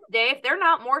the end of the day, if they're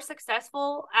not more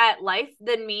successful at life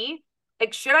than me,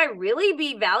 like, should I really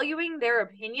be valuing their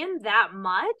opinion that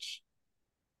much?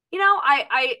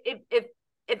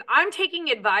 If I'm taking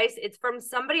advice, it's from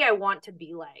somebody I want to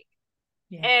be like.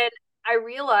 Yeah. And I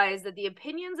realize that the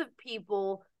opinions of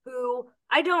people who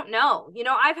I don't know,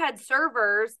 I've had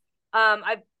servers,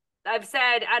 I've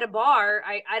said at a bar,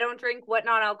 I don't drink. What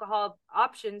non-alcoholic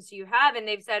options do you have? And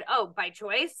they've said, oh, by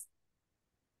choice.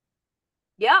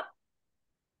 Yep.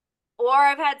 Or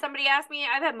I've had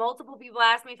multiple people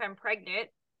ask me if I'm pregnant.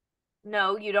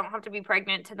 No, you don't have to be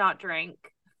pregnant to not drink.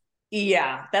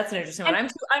 Yeah, that's an interesting one.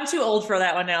 I'm too old for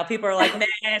that one now. People are like,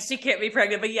 nah, she can't be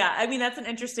pregnant. But yeah, I mean, that's an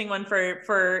interesting one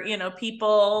for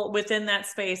people within that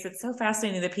space. It's so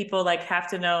fascinating that people like have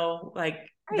to know like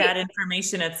that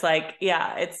information. It's like,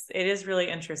 yeah, it is really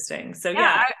interesting. So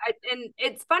yeah. And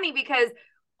it's funny because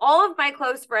all of my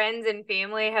close friends and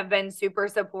family have been super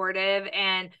supportive,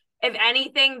 and if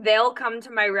anything, they'll come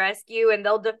to my rescue and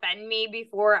they'll defend me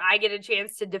before I get a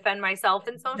chance to defend myself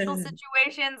in social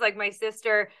situations. Like my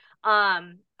sister,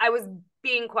 I was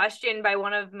being questioned by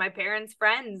one of my parents'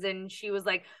 friends, and she was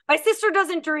like, my sister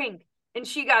doesn't drink. And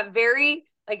she got very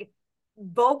like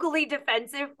vocally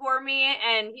defensive for me.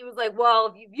 And he was like,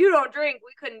 well, if you don't drink,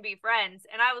 we couldn't be friends.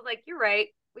 And I was like, you're right.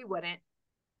 We wouldn't.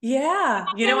 Yeah.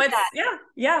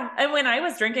 Yeah. And when I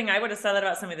was drinking, I would have said that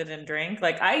about somebody that didn't drink.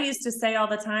 Like I used to say all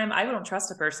the time, I don't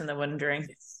trust a person that wouldn't drink.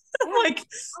 Like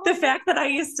the fact that I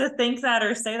used to think that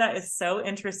or say that is so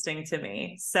interesting to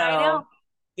me. So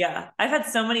yeah, I've had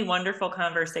so many wonderful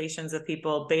conversations with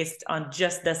people based on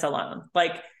just this alone.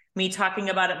 Like me talking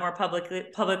about it more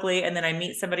publicly. And then I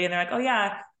meet somebody and they're like, oh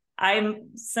yeah, I'm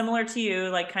similar to you,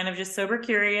 like kind of just sober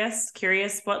curious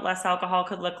what less alcohol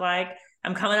could look like.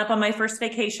 I'm coming up on my first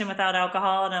vacation without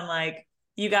alcohol. And I'm like,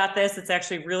 you got this. It's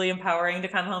actually really empowering to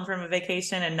come home from a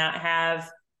vacation and not have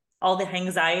all the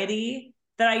anxiety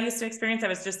that I used to experience.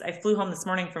 I flew home this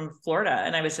morning from Florida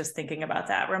and I was just thinking about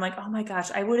that where I'm like, oh my gosh,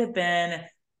 I would have been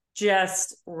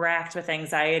just racked with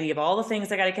anxiety of all the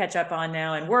things I got to catch up on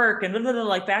now and work and blah, blah, blah,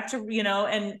 like back to,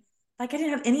 and like, I didn't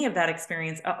have any of that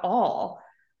experience at all.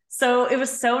 So it was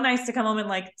so nice to come home and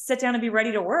like sit down and be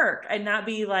ready to work and not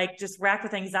be like just racked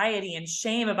with anxiety and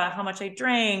shame about how much I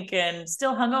drank and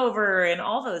still hungover and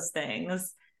all those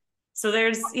things. So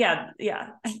there's, yeah.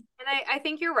 And I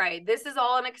think you're right. This is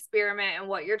all an experiment. And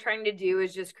what you're trying to do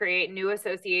is just create new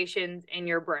associations in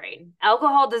your brain.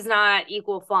 Alcohol does not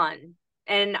equal fun.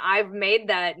 And I've made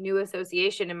that new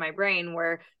association in my brain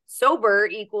where sober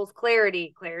equals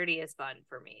clarity. Clarity is fun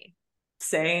for me.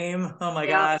 Same. Oh my Yep.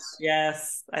 gosh.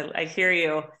 Yes. I hear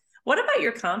you. What about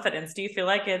your confidence? Do you feel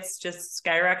like it's just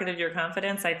skyrocketed your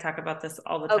confidence? I talk about this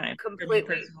all the Oh, time for me completely.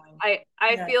 personally.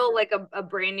 I Yeah. feel like a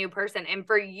brand new person. And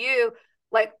for you,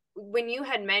 like when you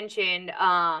had mentioned,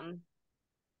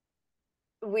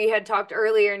 we had talked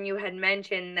earlier and you had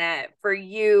mentioned that for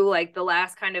you, like the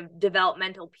last kind of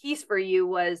developmental piece for you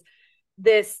was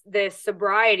this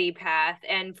sobriety path.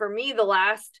 And for me, the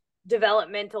last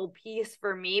developmental piece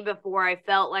for me before I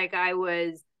felt like I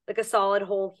was like a solid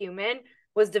whole human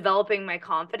was developing my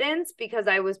confidence, because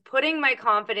I was putting my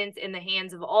confidence in the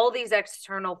hands of all these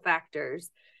external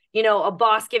factors, you know, a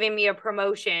boss giving me a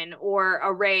promotion or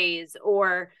a raise,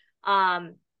 or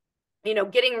you know,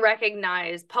 getting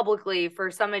recognized publicly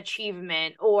for some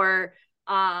achievement, or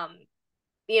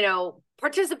you know,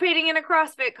 participating in a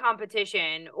CrossFit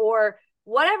competition, or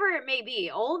whatever it may be.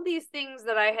 All of these things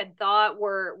that I had thought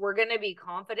were going to be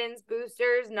confidence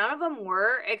boosters, none of them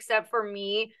were, except for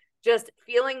me just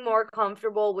feeling more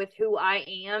comfortable with who I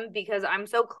am because I'm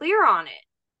so clear on it.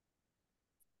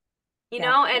 You Yeah.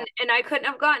 know, and I couldn't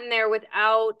have gotten there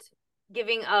without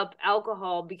giving up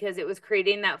alcohol, because it was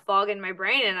creating that fog in my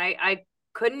brain, and I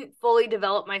couldn't fully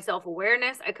develop my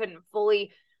self-awareness. I couldn't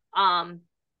fully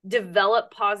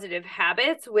develop positive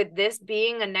habits with this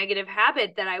being a negative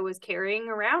habit that I was carrying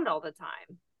around all the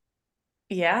time.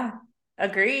 Yeah.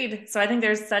 Agreed. So I think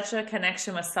there's such a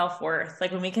connection with self-worth.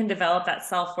 Like when we can develop that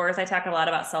self-worth, I talk a lot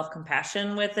about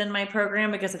self-compassion within my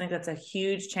program because I think that's a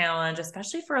huge challenge,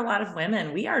 especially for a lot of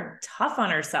women. We are tough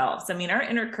on ourselves. I mean, our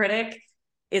inner critic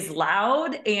is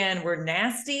loud and we're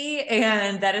nasty.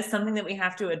 And that is something that we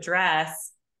have to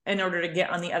address in order to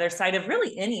get on the other side of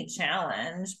really any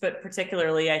challenge, but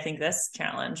particularly, I think this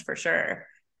challenge for sure.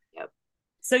 Yep.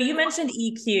 So you mentioned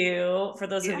EQ for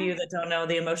those of Yeah. you that don't know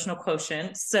the emotional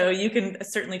quotient. So you can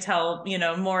certainly tell,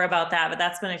 more about that, but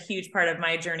that's been a huge part of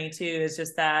my journey too, is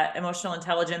just that emotional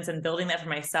intelligence and building that for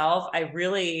myself. I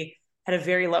really had a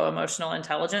very low emotional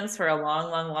intelligence for a long,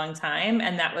 long, long time.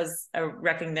 And that was a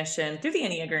recognition through the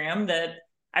Enneagram that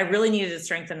I really needed to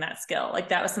strengthen that skill. Like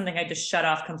that was something I just shut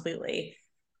off completely.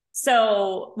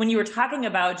 So when you were talking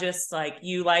about just like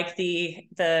you like the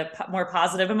more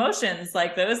positive emotions,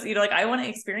 like those, like I want to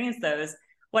experience those.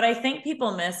 What I think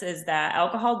people miss is that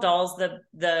alcohol dulls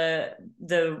the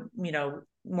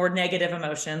more negative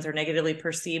emotions or negatively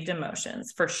perceived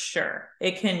emotions for sure.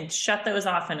 It can shut those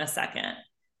off in a second.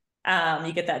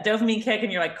 You get that dopamine kick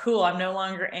and you're like, cool, I'm no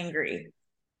longer angry.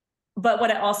 But what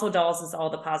it also dulls is all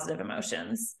the positive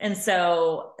emotions. And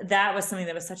so that was something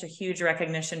that was such a huge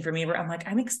recognition for me, where I'm like,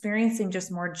 I'm experiencing just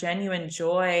more genuine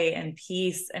joy and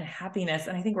peace and happiness.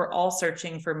 And I think we're all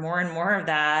searching for more and more of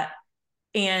that.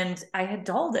 And I had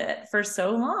dulled it for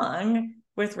so long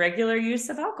with regular use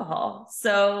of alcohol.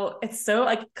 So it's so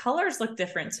like colors look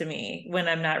different to me when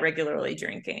I'm not regularly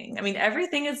drinking. I mean,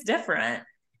 everything is different.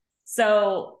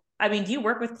 So, I mean, do you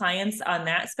work with clients on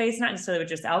that space, not necessarily with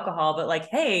just alcohol, but like,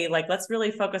 hey, like, let's really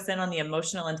focus in on the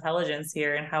emotional intelligence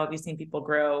here, and how have you seen people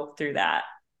grow through that?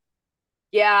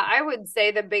 Yeah, I would say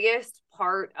the biggest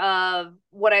part of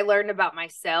what I learned about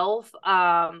myself,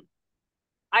 I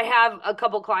have a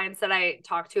couple clients that I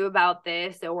talk to about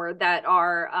this, or that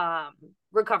are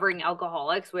recovering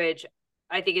alcoholics, which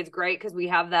I think is great because we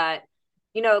have that,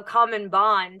 common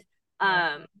bond.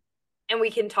 Yeah. And we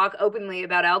can talk openly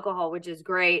about alcohol, which is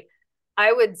great.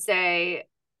 I would say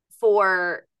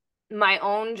for my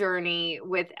own journey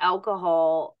with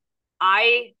alcohol,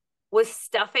 I was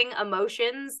stuffing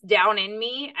emotions down in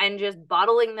me and just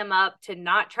bottling them up to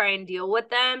not try and deal with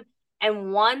them.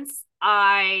 And once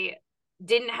I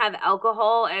didn't have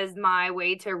alcohol as my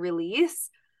way to release,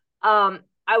 I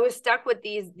was stuck with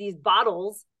these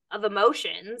bottles of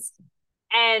emotions,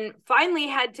 and finally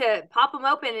had to pop them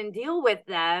open and deal with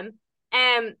them.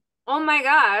 And oh my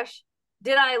gosh,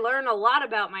 did I learn a lot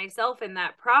about myself in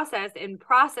that process, in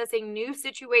processing new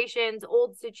situations,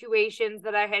 old situations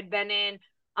that I had been in,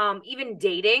 even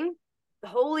dating.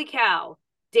 Holy cow,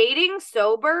 dating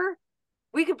sober.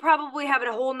 We could probably have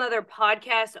a whole nother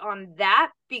podcast on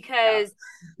that, Yeah. because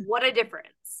what a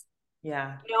difference.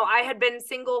 Yeah. I had been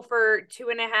single for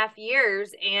 2.5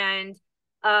 years, and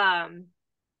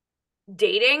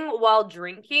dating while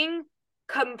drinking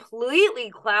completely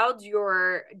clouds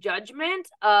your judgment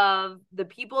of the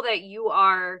people that you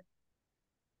are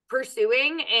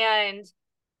pursuing. And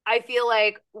I feel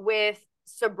like with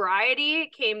sobriety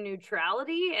came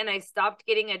neutrality, and I stopped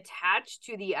getting attached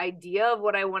to the idea of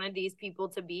what I wanted these people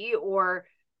to be, or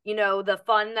the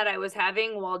fun that I was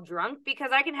having while drunk,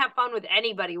 because I can have fun with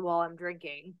anybody while I'm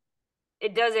drinking.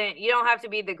 it doesn't, you don't have to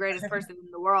be the greatest person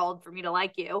in the world for me to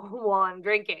like you while I'm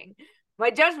drinking.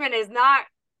 My judgment is not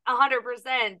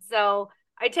 100%. So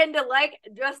I tend to like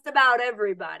just about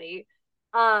everybody.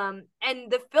 And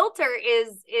the filter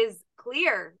is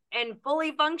clear and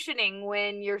fully functioning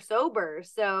when you're sober.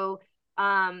 So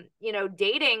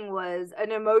dating was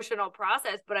an emotional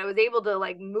process, but I was able to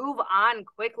like move on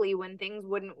quickly when things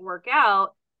wouldn't work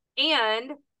out,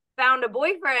 and found a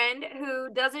boyfriend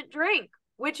who doesn't drink,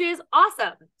 which is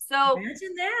awesome. So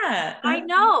imagine that. I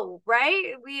know,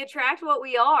 right? We attract what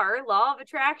we are. Law of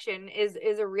attraction is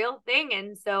a real thing.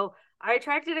 And so I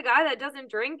attracted a guy that doesn't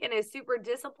drink and is super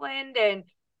disciplined, and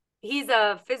he's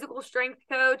a physical strength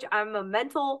coach. I'm a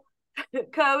mental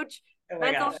coach,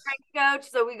 mental strength coach.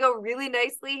 So we go really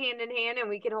nicely hand in hand, and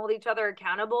we can hold each other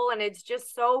accountable. And it's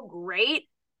just so great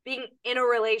being in a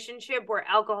relationship where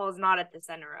alcohol is not at the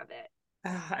center of it.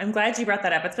 I'm glad you brought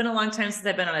that up. It's been a long time since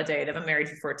I've been on a date. I've been married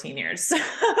for 14 years. So,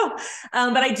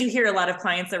 but I do hear a lot of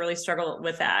clients that really struggle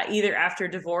with that, either after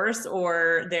divorce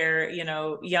or they're,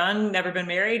 young, never been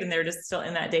married, and they're just still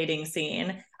in that dating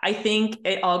scene. I think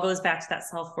it all goes back to that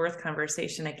self-worth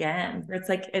conversation again, where it's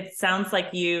like, it sounds like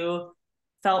you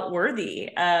felt worthy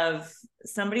of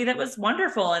somebody that was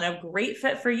wonderful and a great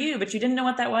fit for you, but you didn't know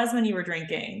what that was when you were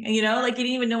drinking. And, like, you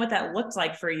didn't even know what that looked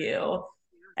like for you.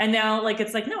 And now, like,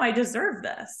 it's like, no, I deserve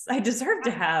this. I deserve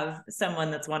to have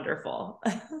someone that's wonderful.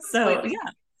 So, yeah.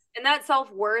 And that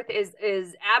self-worth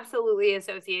is absolutely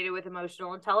associated with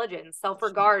emotional intelligence.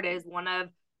 Self-regard is one of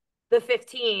the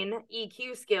 15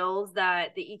 EQ skills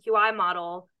that the EQI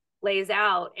model lays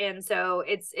out. And so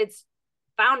it's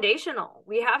foundational.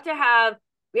 We have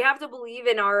to believe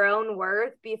in our own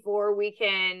worth before we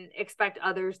can expect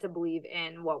others to believe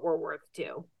in what we're worth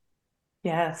too.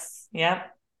 Yes.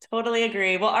 Yep. Totally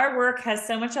agree. Well, our work has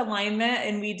so much alignment,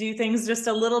 and we do things just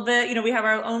a little bit, we have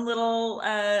our own little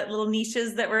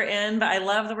niches that we're in, but I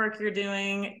love the work you're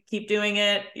doing. Keep doing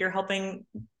it. You're helping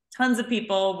tons of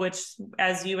people, which,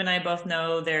 as you and I both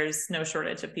know, there's no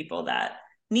shortage of people that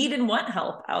need and want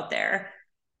help out there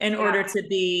in order to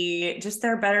be just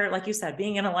their better, like you said,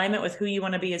 being in alignment with who you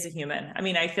want to be as a human. I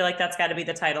mean, I feel like that's got to be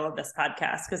the title of this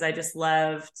podcast, because I just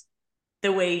loved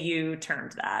the way you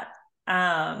termed that.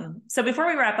 So before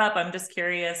we wrap up, I'm just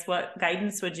curious, what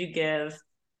guidance would you give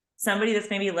somebody that's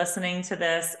maybe listening to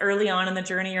this early on in the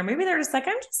journey, or maybe they're just like,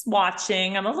 I'm just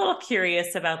watching, I'm a little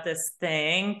curious about this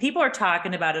thing. People are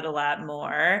talking about it a lot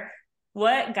more.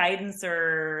 What guidance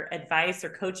or advice or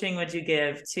coaching would you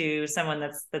give to someone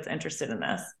that's interested in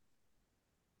this?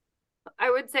 I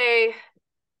would say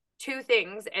two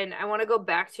things, and I want to go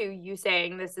back to you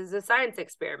saying this is a science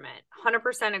experiment.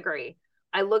 100% agree.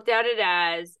 I looked at it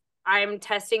as I'm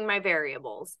testing my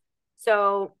variables.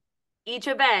 So each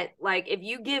event, like if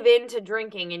you give in to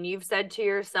drinking and you've said to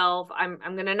yourself, I'm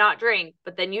going to not drink,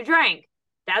 but then you drank,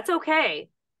 that's okay.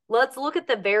 Let's look at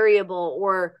the variable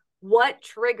or what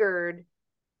triggered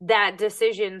that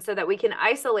decision so that we can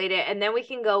isolate it, and then we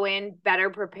can go in better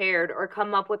prepared or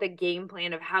come up with a game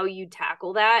plan of how you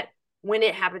tackle that when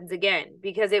it happens again,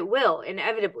 because it will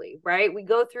inevitably, right? We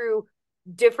go through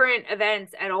different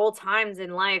events at all times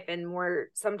in life, and we're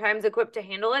sometimes equipped to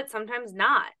handle it, sometimes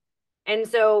not. And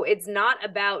so it's not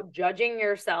about judging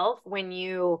yourself when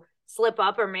you slip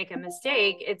up or make a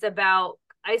mistake. It's about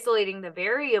isolating the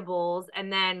variables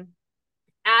and then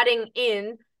adding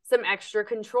in some extra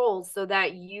controls so that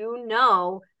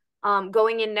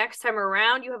going in next time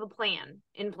around, you have a plan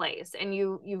in place and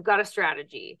you've got a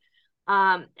strategy.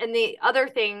 And the other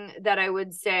thing that I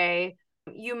would say,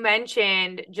 you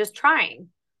mentioned just trying.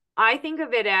 I think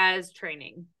of it as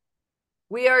training.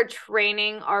 We are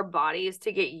training our bodies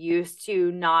to get used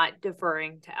to not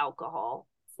deferring to alcohol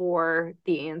for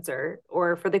the answer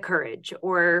or for the courage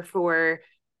or for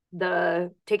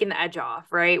the taking the edge off,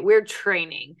 right? We're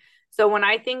training. So when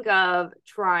I think of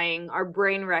trying, our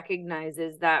brain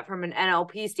recognizes that from an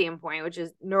NLP standpoint, which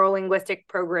is neuro-linguistic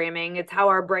programming. It's how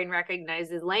our brain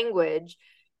recognizes language.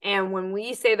 And when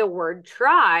we say the word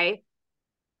try,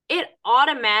 it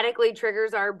automatically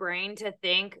triggers our brain to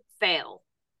think fail.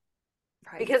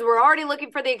 Right. Because we're already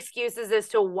looking for the excuses as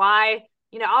to why,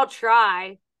 I'll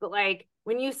try. But like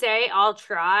when you say I'll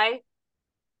try,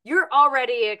 you're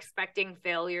already expecting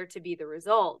failure to be the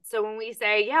result. So when we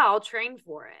say, yeah, I'll train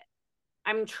for it,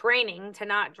 I'm training to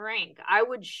not drink, I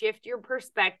would shift your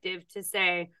perspective to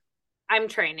say, I'm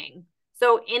training.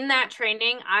 So in that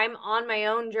training, I'm on my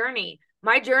own journey.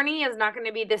 My journey is not going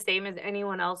to be the same as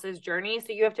anyone else's journey.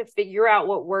 So you have to figure out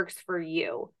what works for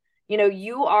you.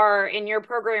 You are in your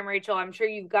program, Rachel, I'm sure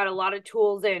you've got a lot of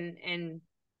tools and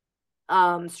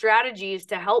strategies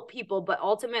to help people, but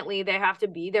ultimately they have to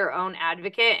be their own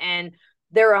advocate and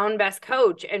their own best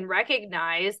coach and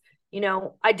recognize,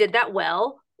 I did that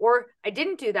well, or I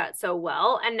didn't do that so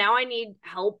well. And now I need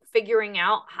help figuring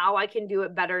out how I can do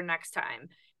it better next time.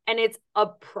 And it's a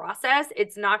process.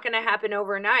 It's not going to happen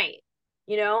overnight.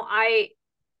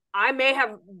 I may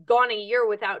have gone a year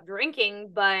without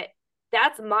drinking, but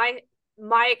that's my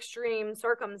extreme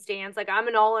circumstance. Like, I'm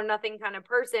an all or nothing kind of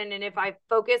person. And if I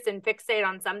focus and fixate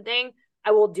on something,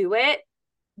 I will do it.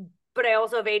 But I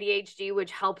also have ADHD,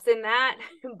 which helps in that,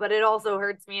 but it also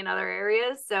hurts me in other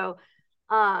areas. So,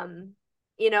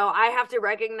 I have to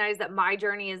recognize that my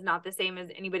journey is not the same as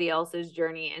anybody else's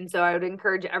journey. And so I would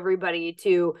encourage everybody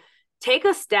to take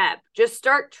a step, just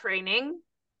start training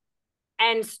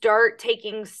and start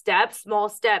taking small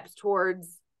steps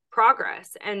towards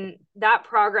progress. And that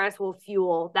progress will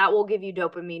give you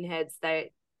dopamine hits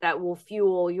that will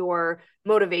fuel your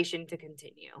motivation to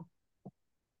continue.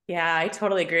 Yeah, I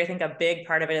totally agree. I think a big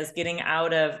part of it is getting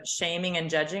out of shaming and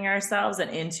judging ourselves and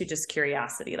into just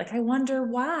curiosity. Like, I wonder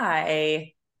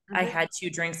why I had 2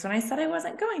 drinks when I said I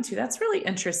wasn't going to. That's really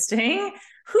interesting.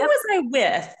 Who was I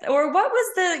with? Or what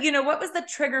was the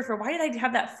trigger for why did I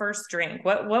have that first drink?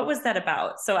 What was that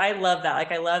about? So I love that.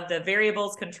 Like, I love the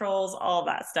variables, controls, all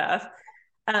that stuff.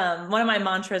 One of my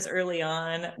mantras early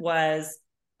on was,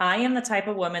 I am the type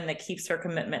of woman that keeps her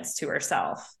commitments to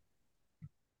herself.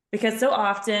 Because so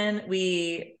often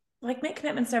we make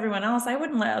commitments to everyone else. I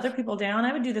wouldn't let other people down.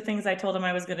 I would do the things I told them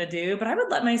I was going to do, but I would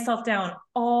let myself down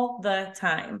all the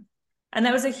time. And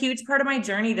that was a huge part of my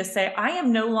journey to say, I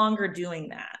am no longer doing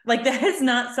that. Like, that is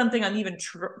not something I'm even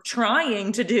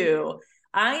trying to do.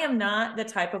 I am not the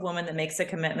type of woman that makes a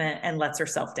commitment and lets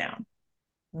herself down.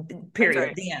 Period.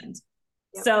 Right. The end.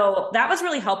 Yep. So that was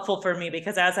really helpful for me,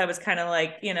 because as I was kind of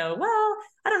like, well,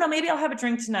 I don't know, maybe I'll have a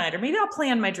drink tonight, or maybe I'll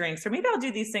plan my drinks, or maybe I'll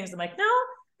do these things. I'm like, no,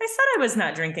 I said I was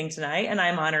not drinking tonight, and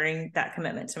I'm honoring that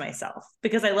commitment to myself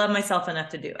because I love myself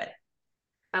enough to do it.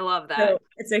 I love that. So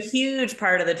it's a huge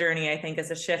part of the journey, I think, is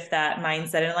to shift that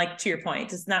mindset. And like, to your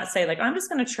point, just not say like, I'm just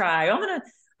going to try. I'm going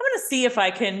to see if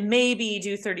I can maybe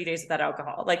do 30 days without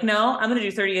alcohol. Like, no, I'm going to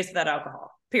do 30 days without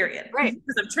alcohol, period. Right.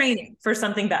 Because I'm training for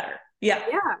something better. Yeah.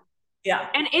 Yeah. Yeah.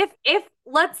 And if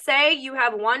let's say you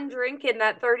have 1 drink in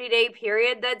that 30-day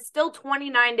period, that's still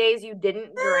 29 days you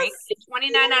didn't drink.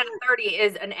 29 out of 30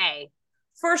 is an A.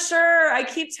 For sure. I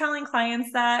keep telling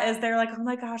clients that as they're like, oh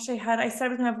my gosh, I said I was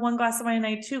going to have 1 glass of wine and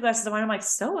I had 2 glasses of wine. I'm like,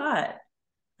 so what?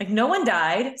 Like, no one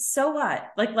died. So what?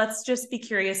 Like, let's just be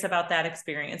curious about that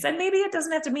experience. And maybe it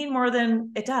doesn't have to mean more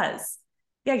than it does.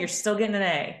 Yeah, you're still getting an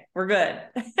A. We're good.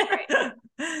 Right.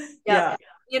 Yeah.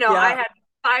 I had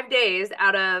 5 days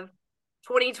out of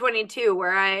 2022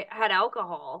 where I had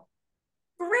alcohol.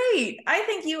 Great. I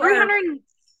think you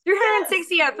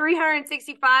 360 out of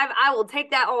 365. I will take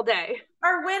that all day.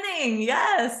 Are winning.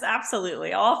 Yes,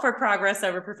 absolutely. All for progress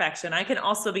over perfection. I can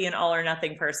also be an all or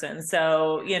nothing person.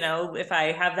 So, if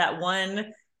I have that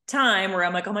one time where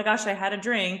I'm like, oh my gosh, I had a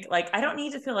drink, like, I don't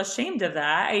need to feel ashamed of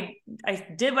that. I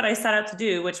did what I set out to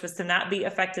do, which was to not be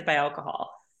affected by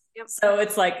alcohol. Yep. So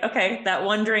it's like, okay, that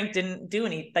one drink didn't do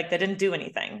that didn't do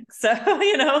anything. So,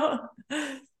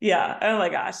 yeah. Oh my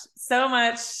gosh. So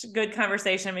much good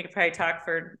conversation. We could probably talk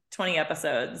for 20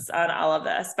 episodes on all of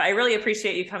this, but I really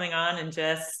appreciate you coming on and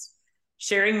just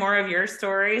sharing more of your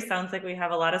story. Sounds like we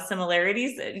have a lot of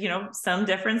similarities, some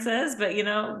differences, but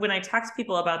when I talk to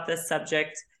people about this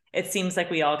subject, it seems like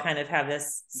we all kind of have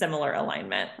this similar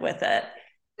alignment with it.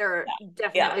 There are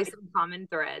definitely some common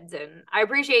threads, and I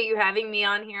appreciate you having me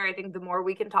on here. I think the more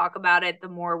we can talk about it, the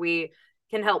more we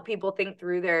can help people think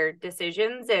through their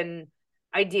decisions and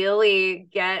ideally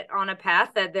get on a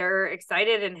path that they're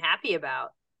excited and happy about.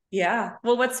 Yeah.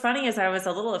 Well, what's funny is I was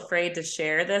a little afraid to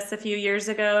share this a few years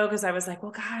ago because I was like,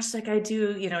 well, gosh, like I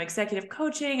do, executive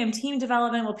coaching and team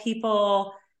development. Will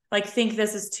people think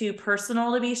this is too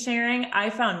personal to be sharing? I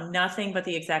found nothing but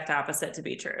the exact opposite to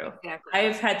be true. Exactly.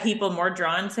 I've had people more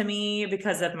drawn to me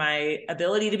because of my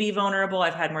ability to be vulnerable.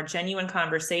 I've had more genuine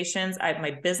conversations.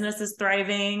 My business is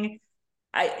thriving.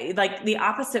 The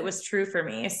opposite was true for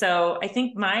me. So I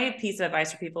think my piece of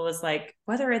advice for people is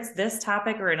whether it's this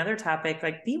topic or another topic,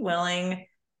 be willing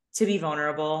to be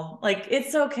vulnerable.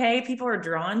 It's okay. People are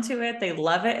drawn to it. They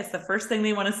love it. It's the first thing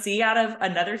they want to see out of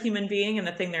another human being and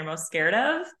the thing they're most scared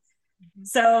of.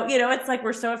 So, it's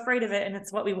we're so afraid of it and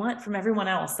it's what we want from everyone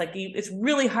else. It's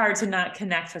really hard to not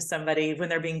connect with somebody when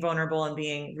they're being vulnerable and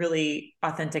being really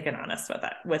authentic and honest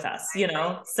with us,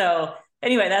 So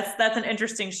anyway, that's an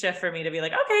interesting shift for me to be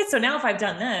like, okay, so now if I've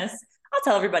done this, I'll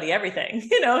tell everybody everything,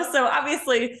 so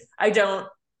obviously I don't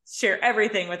share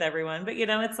everything with everyone, but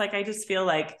it's I just feel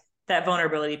like that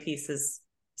vulnerability piece is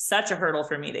such a hurdle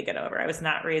for me to get over. I was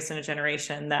not raised in a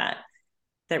generation that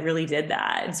that really did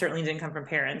that, and certainly didn't come from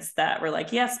parents that were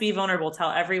like, yes, be vulnerable, tell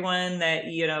everyone that,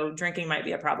 you know, drinking might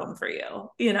be a problem for you,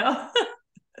 you know?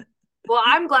 Well,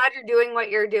 I'm glad you're doing what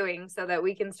you're doing so that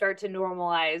we can start to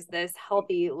normalize this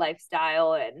healthy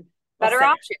lifestyle and better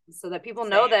options so that people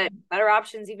know that better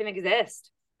options even exist.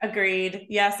 Agreed.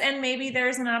 Yes. And maybe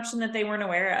there's an option that they weren't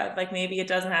aware of. Like maybe it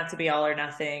doesn't have to be all or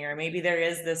nothing, or maybe there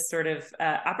is this sort of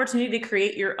opportunity to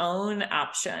create your own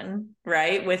option,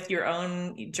 right? With your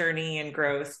own journey and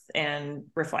growth and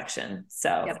reflection.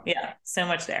 So yeah, so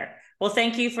much there. Well,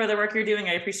 thank you for the work you're doing.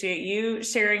 I appreciate you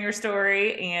sharing your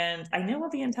story, and I know we'll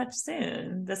be in touch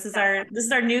soon. This is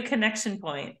our new connection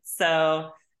point. So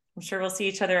I'm sure we'll see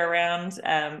each other around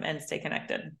and stay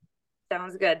connected.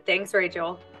 Sounds good. Thanks,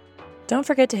 Rachel. Don't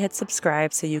forget to hit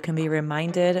subscribe so you can be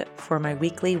reminded for my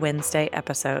weekly Wednesday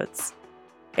episodes.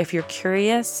 If you're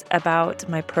curious about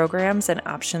my programs and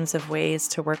options of ways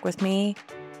to work with me,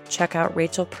 check out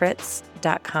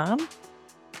rachelpritz.com.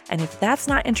 And if that's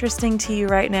not interesting to you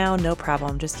right now, no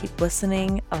problem. Just keep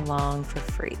listening along for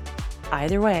free.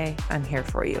 Either way, I'm here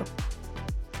for you.